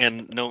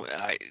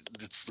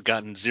 it's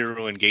gotten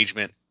zero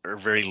engagement or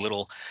very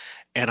little.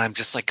 And I'm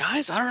just like,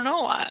 guys, I don't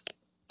know.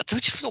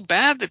 Don't you feel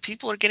bad that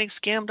people are getting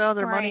scammed out of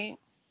their money? Right.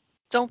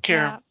 Don't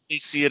care. Yeah. You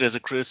see it as a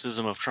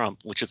criticism of Trump,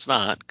 which it's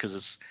not, because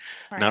it's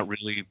not Right.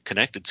 really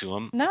connected to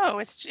him. No,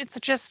 it's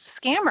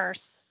just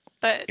scammers.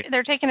 But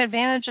they're taking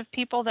advantage of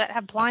people that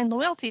have blind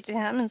loyalty to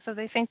him, and so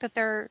they think that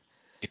they're,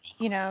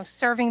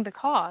 serving the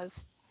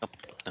cause. Nope,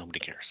 nobody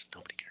cares.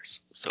 Nobody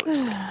cares. So it's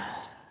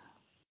great.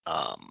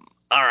 All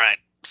right.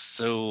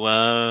 So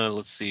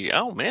let's see.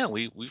 Oh man,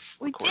 we've We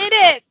recorded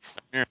did it.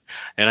 here.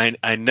 And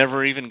I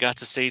never even got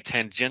to say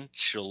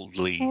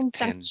tangentially.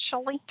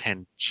 Tangentially.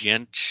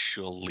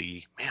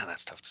 Tangentially. Man,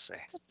 that's tough to say.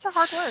 It's a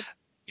hard word.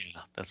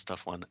 Yeah, that's a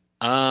tough one.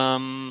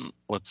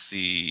 Let's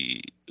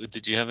see.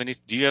 Do you have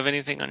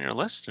anything on your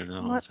list or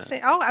no? Let's see.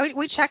 Oh,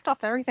 we checked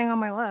off everything on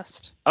my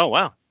list. Oh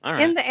wow. All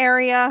right. In the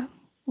area.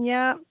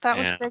 Yeah, that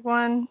was Yeah. a big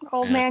one.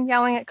 Old Yeah. man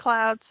yelling at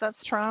clouds.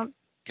 That's Trump.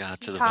 Got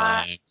to the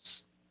Teapot,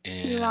 vibes.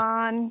 Yeah.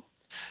 Elon.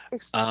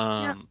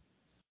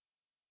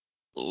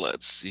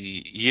 Let's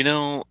see.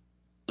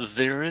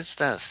 There is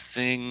that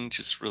thing,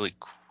 just really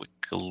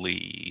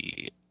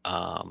quickly.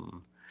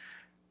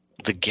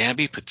 The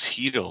Gabby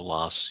Petito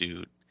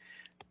lawsuit.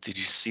 Did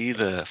you see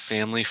the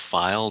family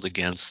filed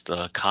against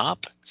the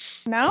cop?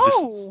 No.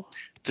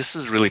 This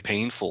is really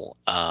painful.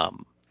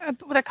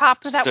 The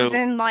cop that was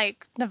in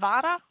like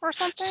Nevada or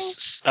something.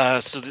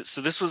 So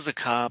this was the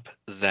cop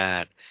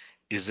that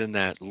is in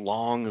that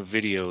long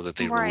video that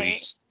they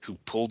released, who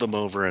pulled him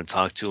over and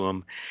talked to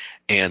him.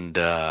 And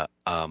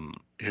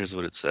here's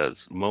what it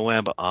says: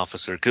 Moab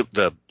officer.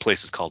 The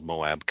place is called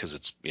Moab because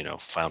it's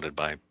founded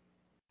by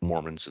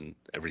Mormons, and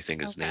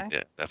everything is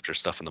named after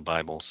stuff in the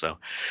Bible. So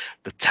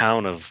the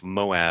town of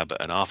Moab,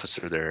 an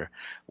officer there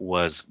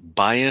was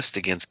biased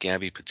against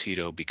Gabby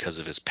Petito because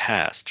of his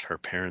past, her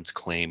parents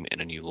claim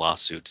in a new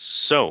lawsuit.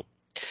 So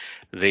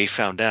they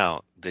found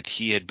out that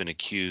he had been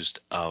accused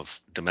of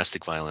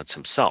domestic violence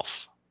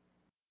himself.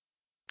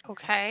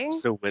 Okay.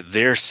 So what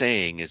they're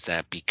saying is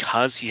that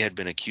because he had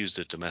been accused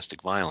of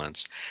domestic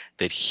violence,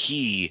 that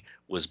he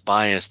was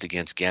biased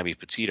against Gabby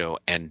Petito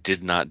and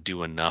did not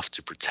do enough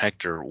to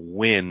protect her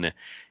when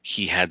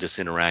he had this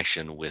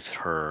interaction with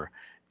her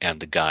and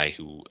the guy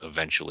who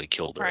eventually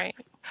killed her. Right.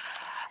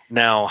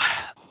 Now,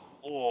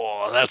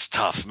 that's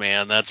tough,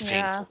 man. That's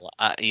painful.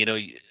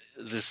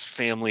 This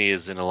family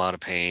is in a lot of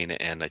pain,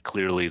 and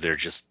clearly they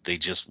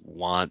just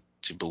want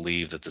to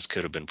believe that this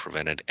could have been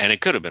prevented, and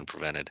it could have been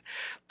prevented,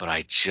 but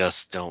I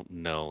just don't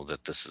know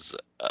that this is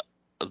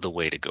the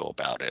way to go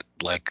about it.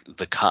 Like,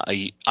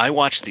 I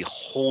watched the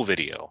whole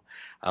video.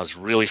 I was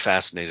really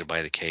fascinated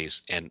by the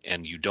case,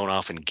 and you don't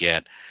often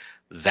get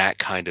that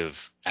kind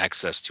of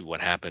access to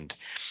what happened.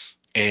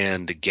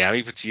 And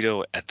Gabby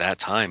Petito at that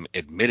time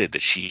admitted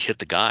that she hit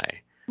the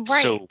guy.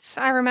 So Right.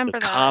 I the remember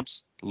that.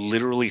 cops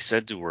literally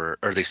said to her,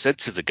 or they said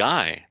to the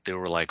guy, they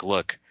were like,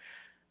 look,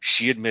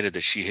 she admitted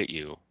that she hit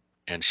you,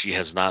 and she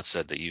has not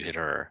said that you hit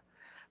her.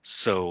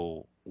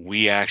 So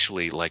we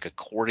actually, like,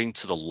 according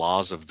to the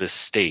laws of this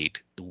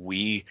state,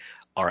 we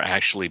are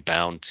actually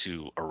bound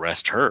to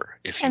arrest her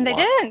if you And they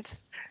want. didn't.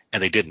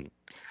 And they didn't.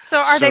 So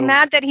are they So,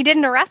 mad that he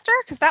didn't arrest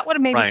her? Because that would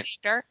have maybe right,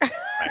 saved her.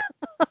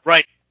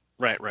 right.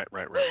 Right.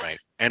 Right.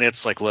 And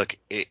it's like, look,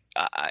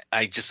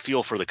 I just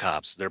feel for the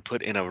cops. They're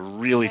put in a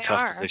really They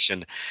tough are.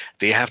 position.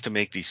 They have to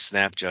make these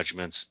snap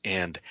judgments,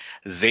 and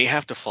they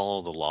have to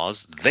follow the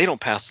laws. They don't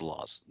pass the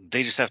laws.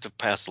 They just have to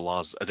pass the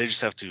laws. They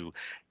just have to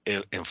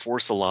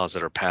enforce the laws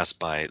that are passed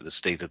by the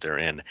state that they're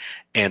in.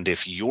 And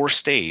if your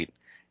state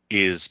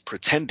is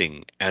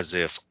pretending as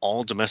if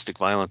all domestic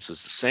violence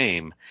is the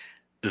same,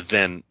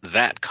 then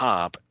that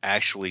cop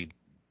actually,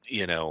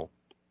 you know,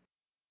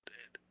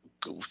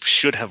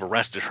 should have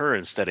arrested her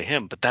instead of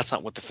him, but that's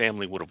not what the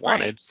family would have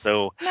wanted. Right.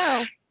 So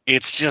No.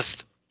 it's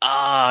just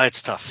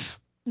it's tough.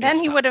 Then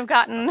It's he tough. would have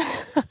gotten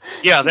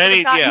Yeah, he would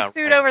have gotten yeah,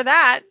 sued right. over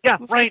that. Yeah,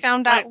 If they right,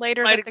 found right, out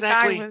later right, that the guy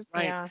exactly, was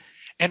right.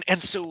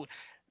 And so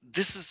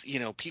this is,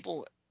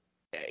 people,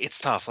 it's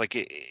tough. Like,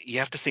 you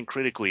have to think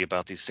critically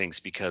about these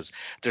things, because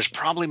there's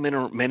probably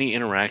many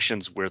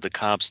interactions where the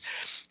cops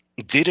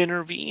did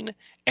intervene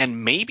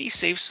and maybe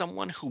save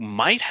someone who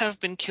might have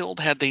been killed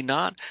had they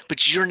not,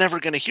 but you're never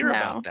going to hear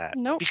about No. that,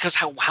 Nope. because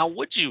how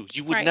would you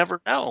would Right.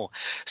 never know.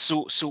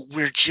 So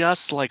we're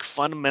just, like,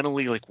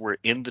 fundamentally, like, we're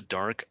in the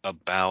dark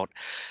about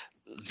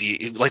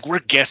we're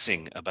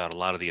guessing about a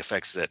lot of the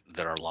effects that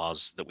our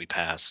laws that we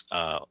pass,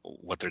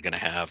 what they're going to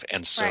have.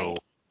 And so Right.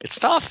 it's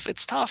tough,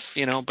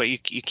 but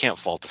you can't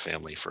fault the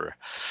family for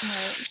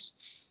Right.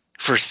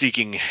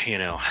 seeking,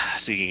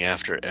 seeking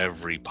after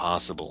every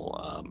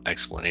possible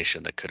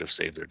explanation that could have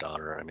saved their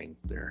daughter. I mean,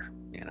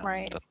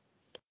 Right. that's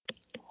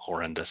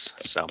horrendous.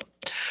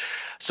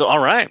 So all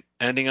right,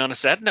 ending on a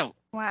sad note.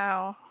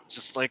 Wow.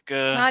 Just like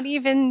Not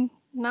even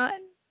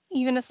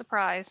a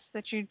surprise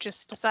that you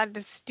just decided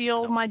to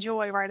steal no, my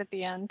joy right at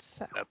the end.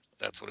 So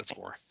that's what it's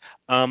for.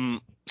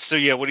 So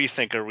yeah, what do you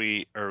think? Are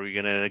we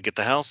gonna get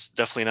the House?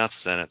 Definitely not the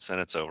Senate.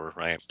 Senate's over,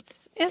 right?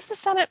 is the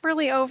Senate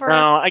really over?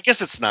 No, I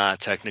guess it's not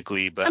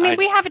technically, I but mean, I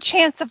we just have a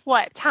chance of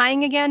what?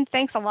 Tying again?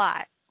 Thanks a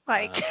lot. uh,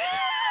 Like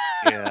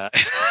yeah.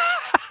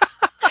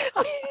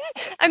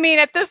 I mean,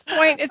 at this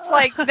point it's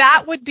like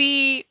that would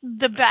be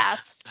the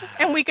best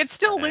and we could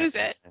still lose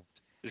it.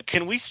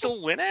 Can we still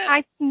Just win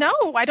it? no,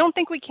 I don't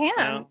think we can.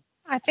 No.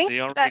 I So think they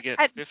already that get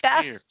at 50 or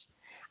best,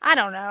 I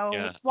don't know.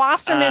 yeah.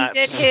 Wasserman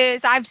did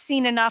his I've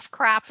seen enough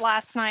crap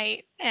last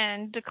night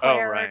and Oh,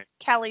 declared right.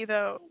 Kelly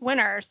the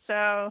winner.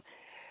 So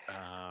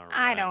All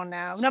I right. don't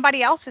know.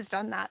 Nobody else has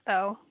done that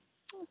though.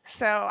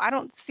 So I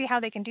don't see how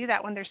they can do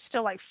that when there's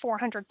still like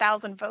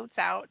 400,000 votes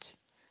out.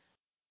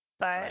 Right.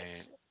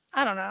 But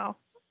I don't know.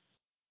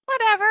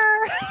 Whatever.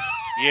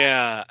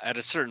 Yeah, at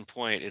a certain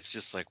point, it's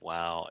just like,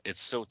 wow, it's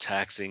so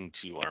taxing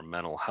to our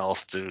mental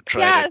health to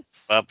try to keep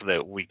Yes. up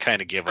that we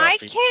kind of give up. I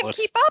can't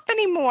keep up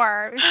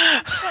anymore. It's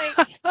just like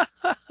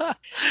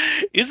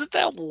Isn't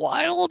that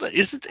wild?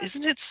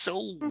 Isn't it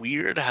so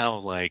weird how,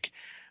 like,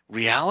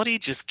 reality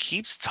just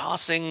keeps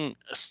tossing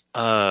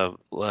curveballs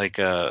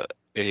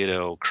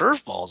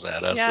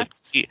at us?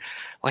 yes.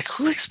 Like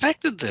who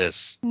expected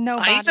this? I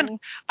even Nobody.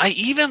 I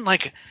even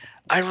like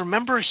I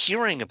remember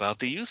hearing about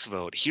the youth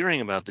vote,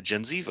 hearing about the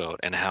Gen Z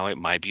vote, and how it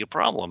might be a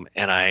problem.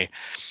 And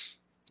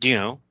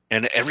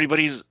and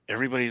everybody's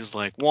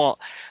like, well,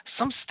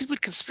 some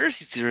stupid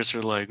conspiracy theorists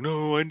are like,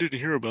 no, I didn't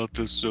hear about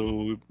this,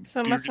 so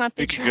So it you're must just not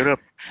be making true. it up.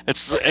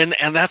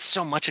 And that's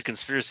so much a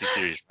conspiracy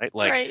theory, right?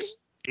 Like, Right.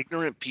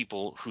 ignorant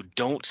people who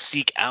don't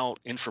seek out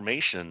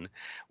information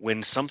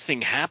when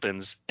something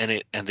happens,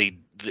 and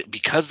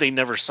because they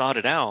never sought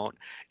it out,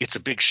 it's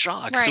a big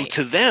shock. So Right.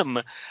 to them,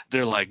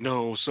 they're like,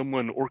 no,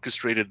 someone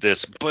orchestrated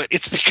this, but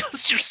it's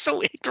because you're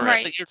so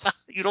ignorant Right. that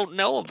you don't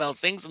know about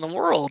things in the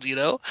world.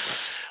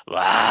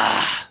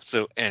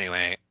 So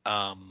anyway,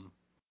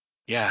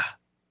 yeah,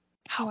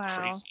 how Wow.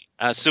 crazy.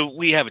 So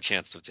we have a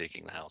chance of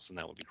taking the House, and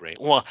that would be great.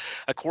 Well,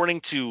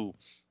 according to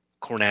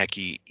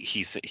Kornacki,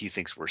 he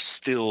thinks we're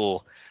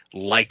still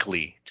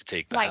likely to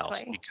take the House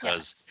Likely.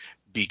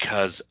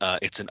 because Yes.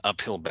 it's an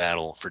uphill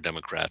battle for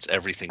Democrats.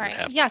 Everything would Right.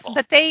 have to Yes, fall.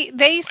 but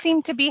they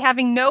seem to be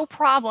having no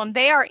problem.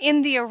 They are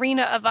in the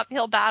arena of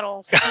uphill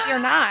battles. We are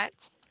not.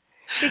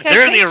 Because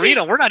They're in they the keep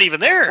arena. We're not even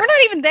there. we're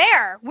not even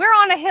there. We're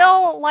on a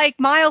hill like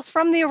miles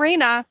from the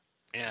arena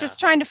Yeah.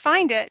 just trying to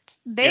find it.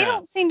 They Yeah.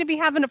 don't seem to be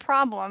having a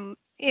problem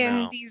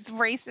in No. these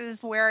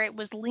races where it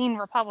was lean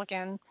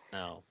Republican.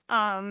 No.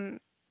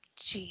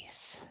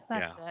 Jeez, Yeah.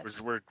 that's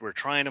it. We're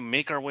trying to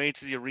make our way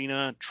to the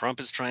arena. Trump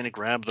is trying to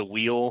grab the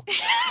wheel.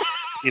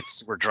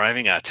 We're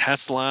driving a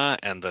Tesla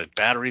and the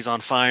battery's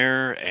on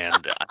fire,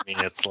 and I mean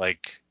it's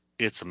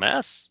a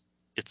mess.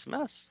 It's a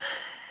mess.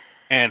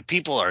 And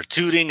people are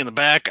tooting in the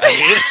back. I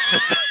mean,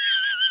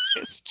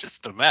 it's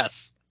just a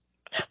mess.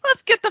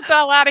 Let's get the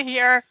bell out of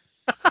here.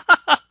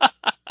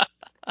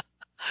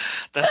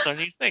 That's our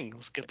new thing.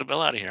 Let's get the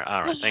bill out of here.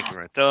 All right. Thank you,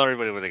 Ryan. Tell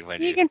everybody where they can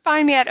find you. You can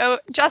find me at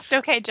just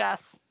okay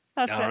Jess.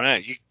 That's All it.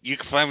 right. You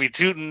can find me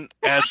tooting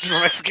at Super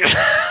Mexican.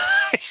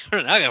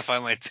 You're not gonna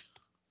find my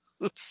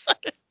toots.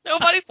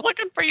 Nobody's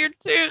looking for your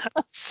toots.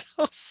 That's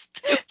so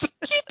stupid.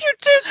 Keep your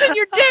toots in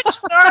your ditch,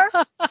 sir.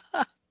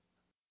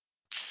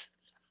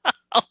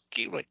 I'll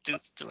keep my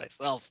toots to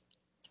myself.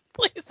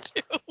 Please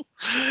do.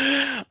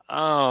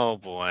 Oh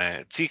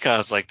boy,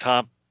 Tikka's like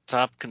top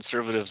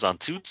conservatives on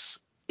toots.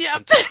 Yeah.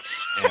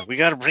 Yeah, we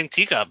gotta bring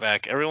Tikka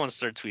back. Everyone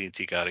start tweeting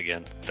Tikka out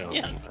again. That was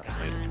Yes.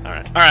 amazing. All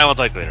right. We'll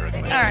talk later.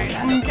 All right.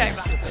 Okay.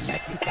 Bye.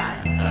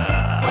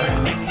 Con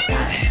el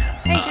mexicano.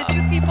 Hey, did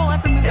you people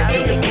ever move out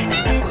of Dije here? que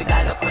tengan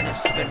cuidado con el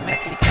super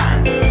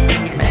mexicano.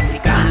 El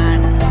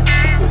mexicano.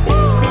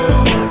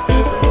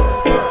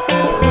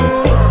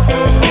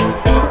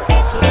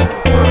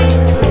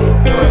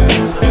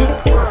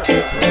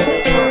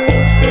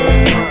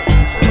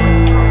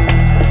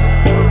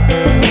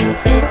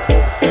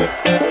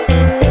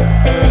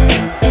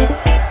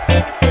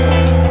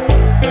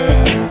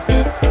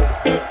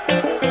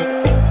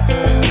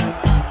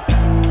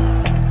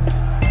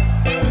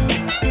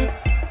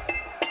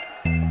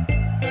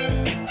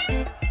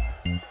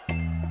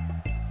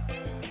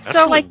 That's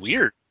So, really like,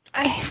 weird.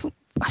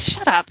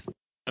 Shut up.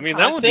 I mean, I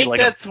that would be think like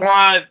that's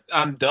why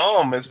I'm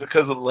dumb, is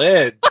because of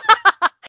lead.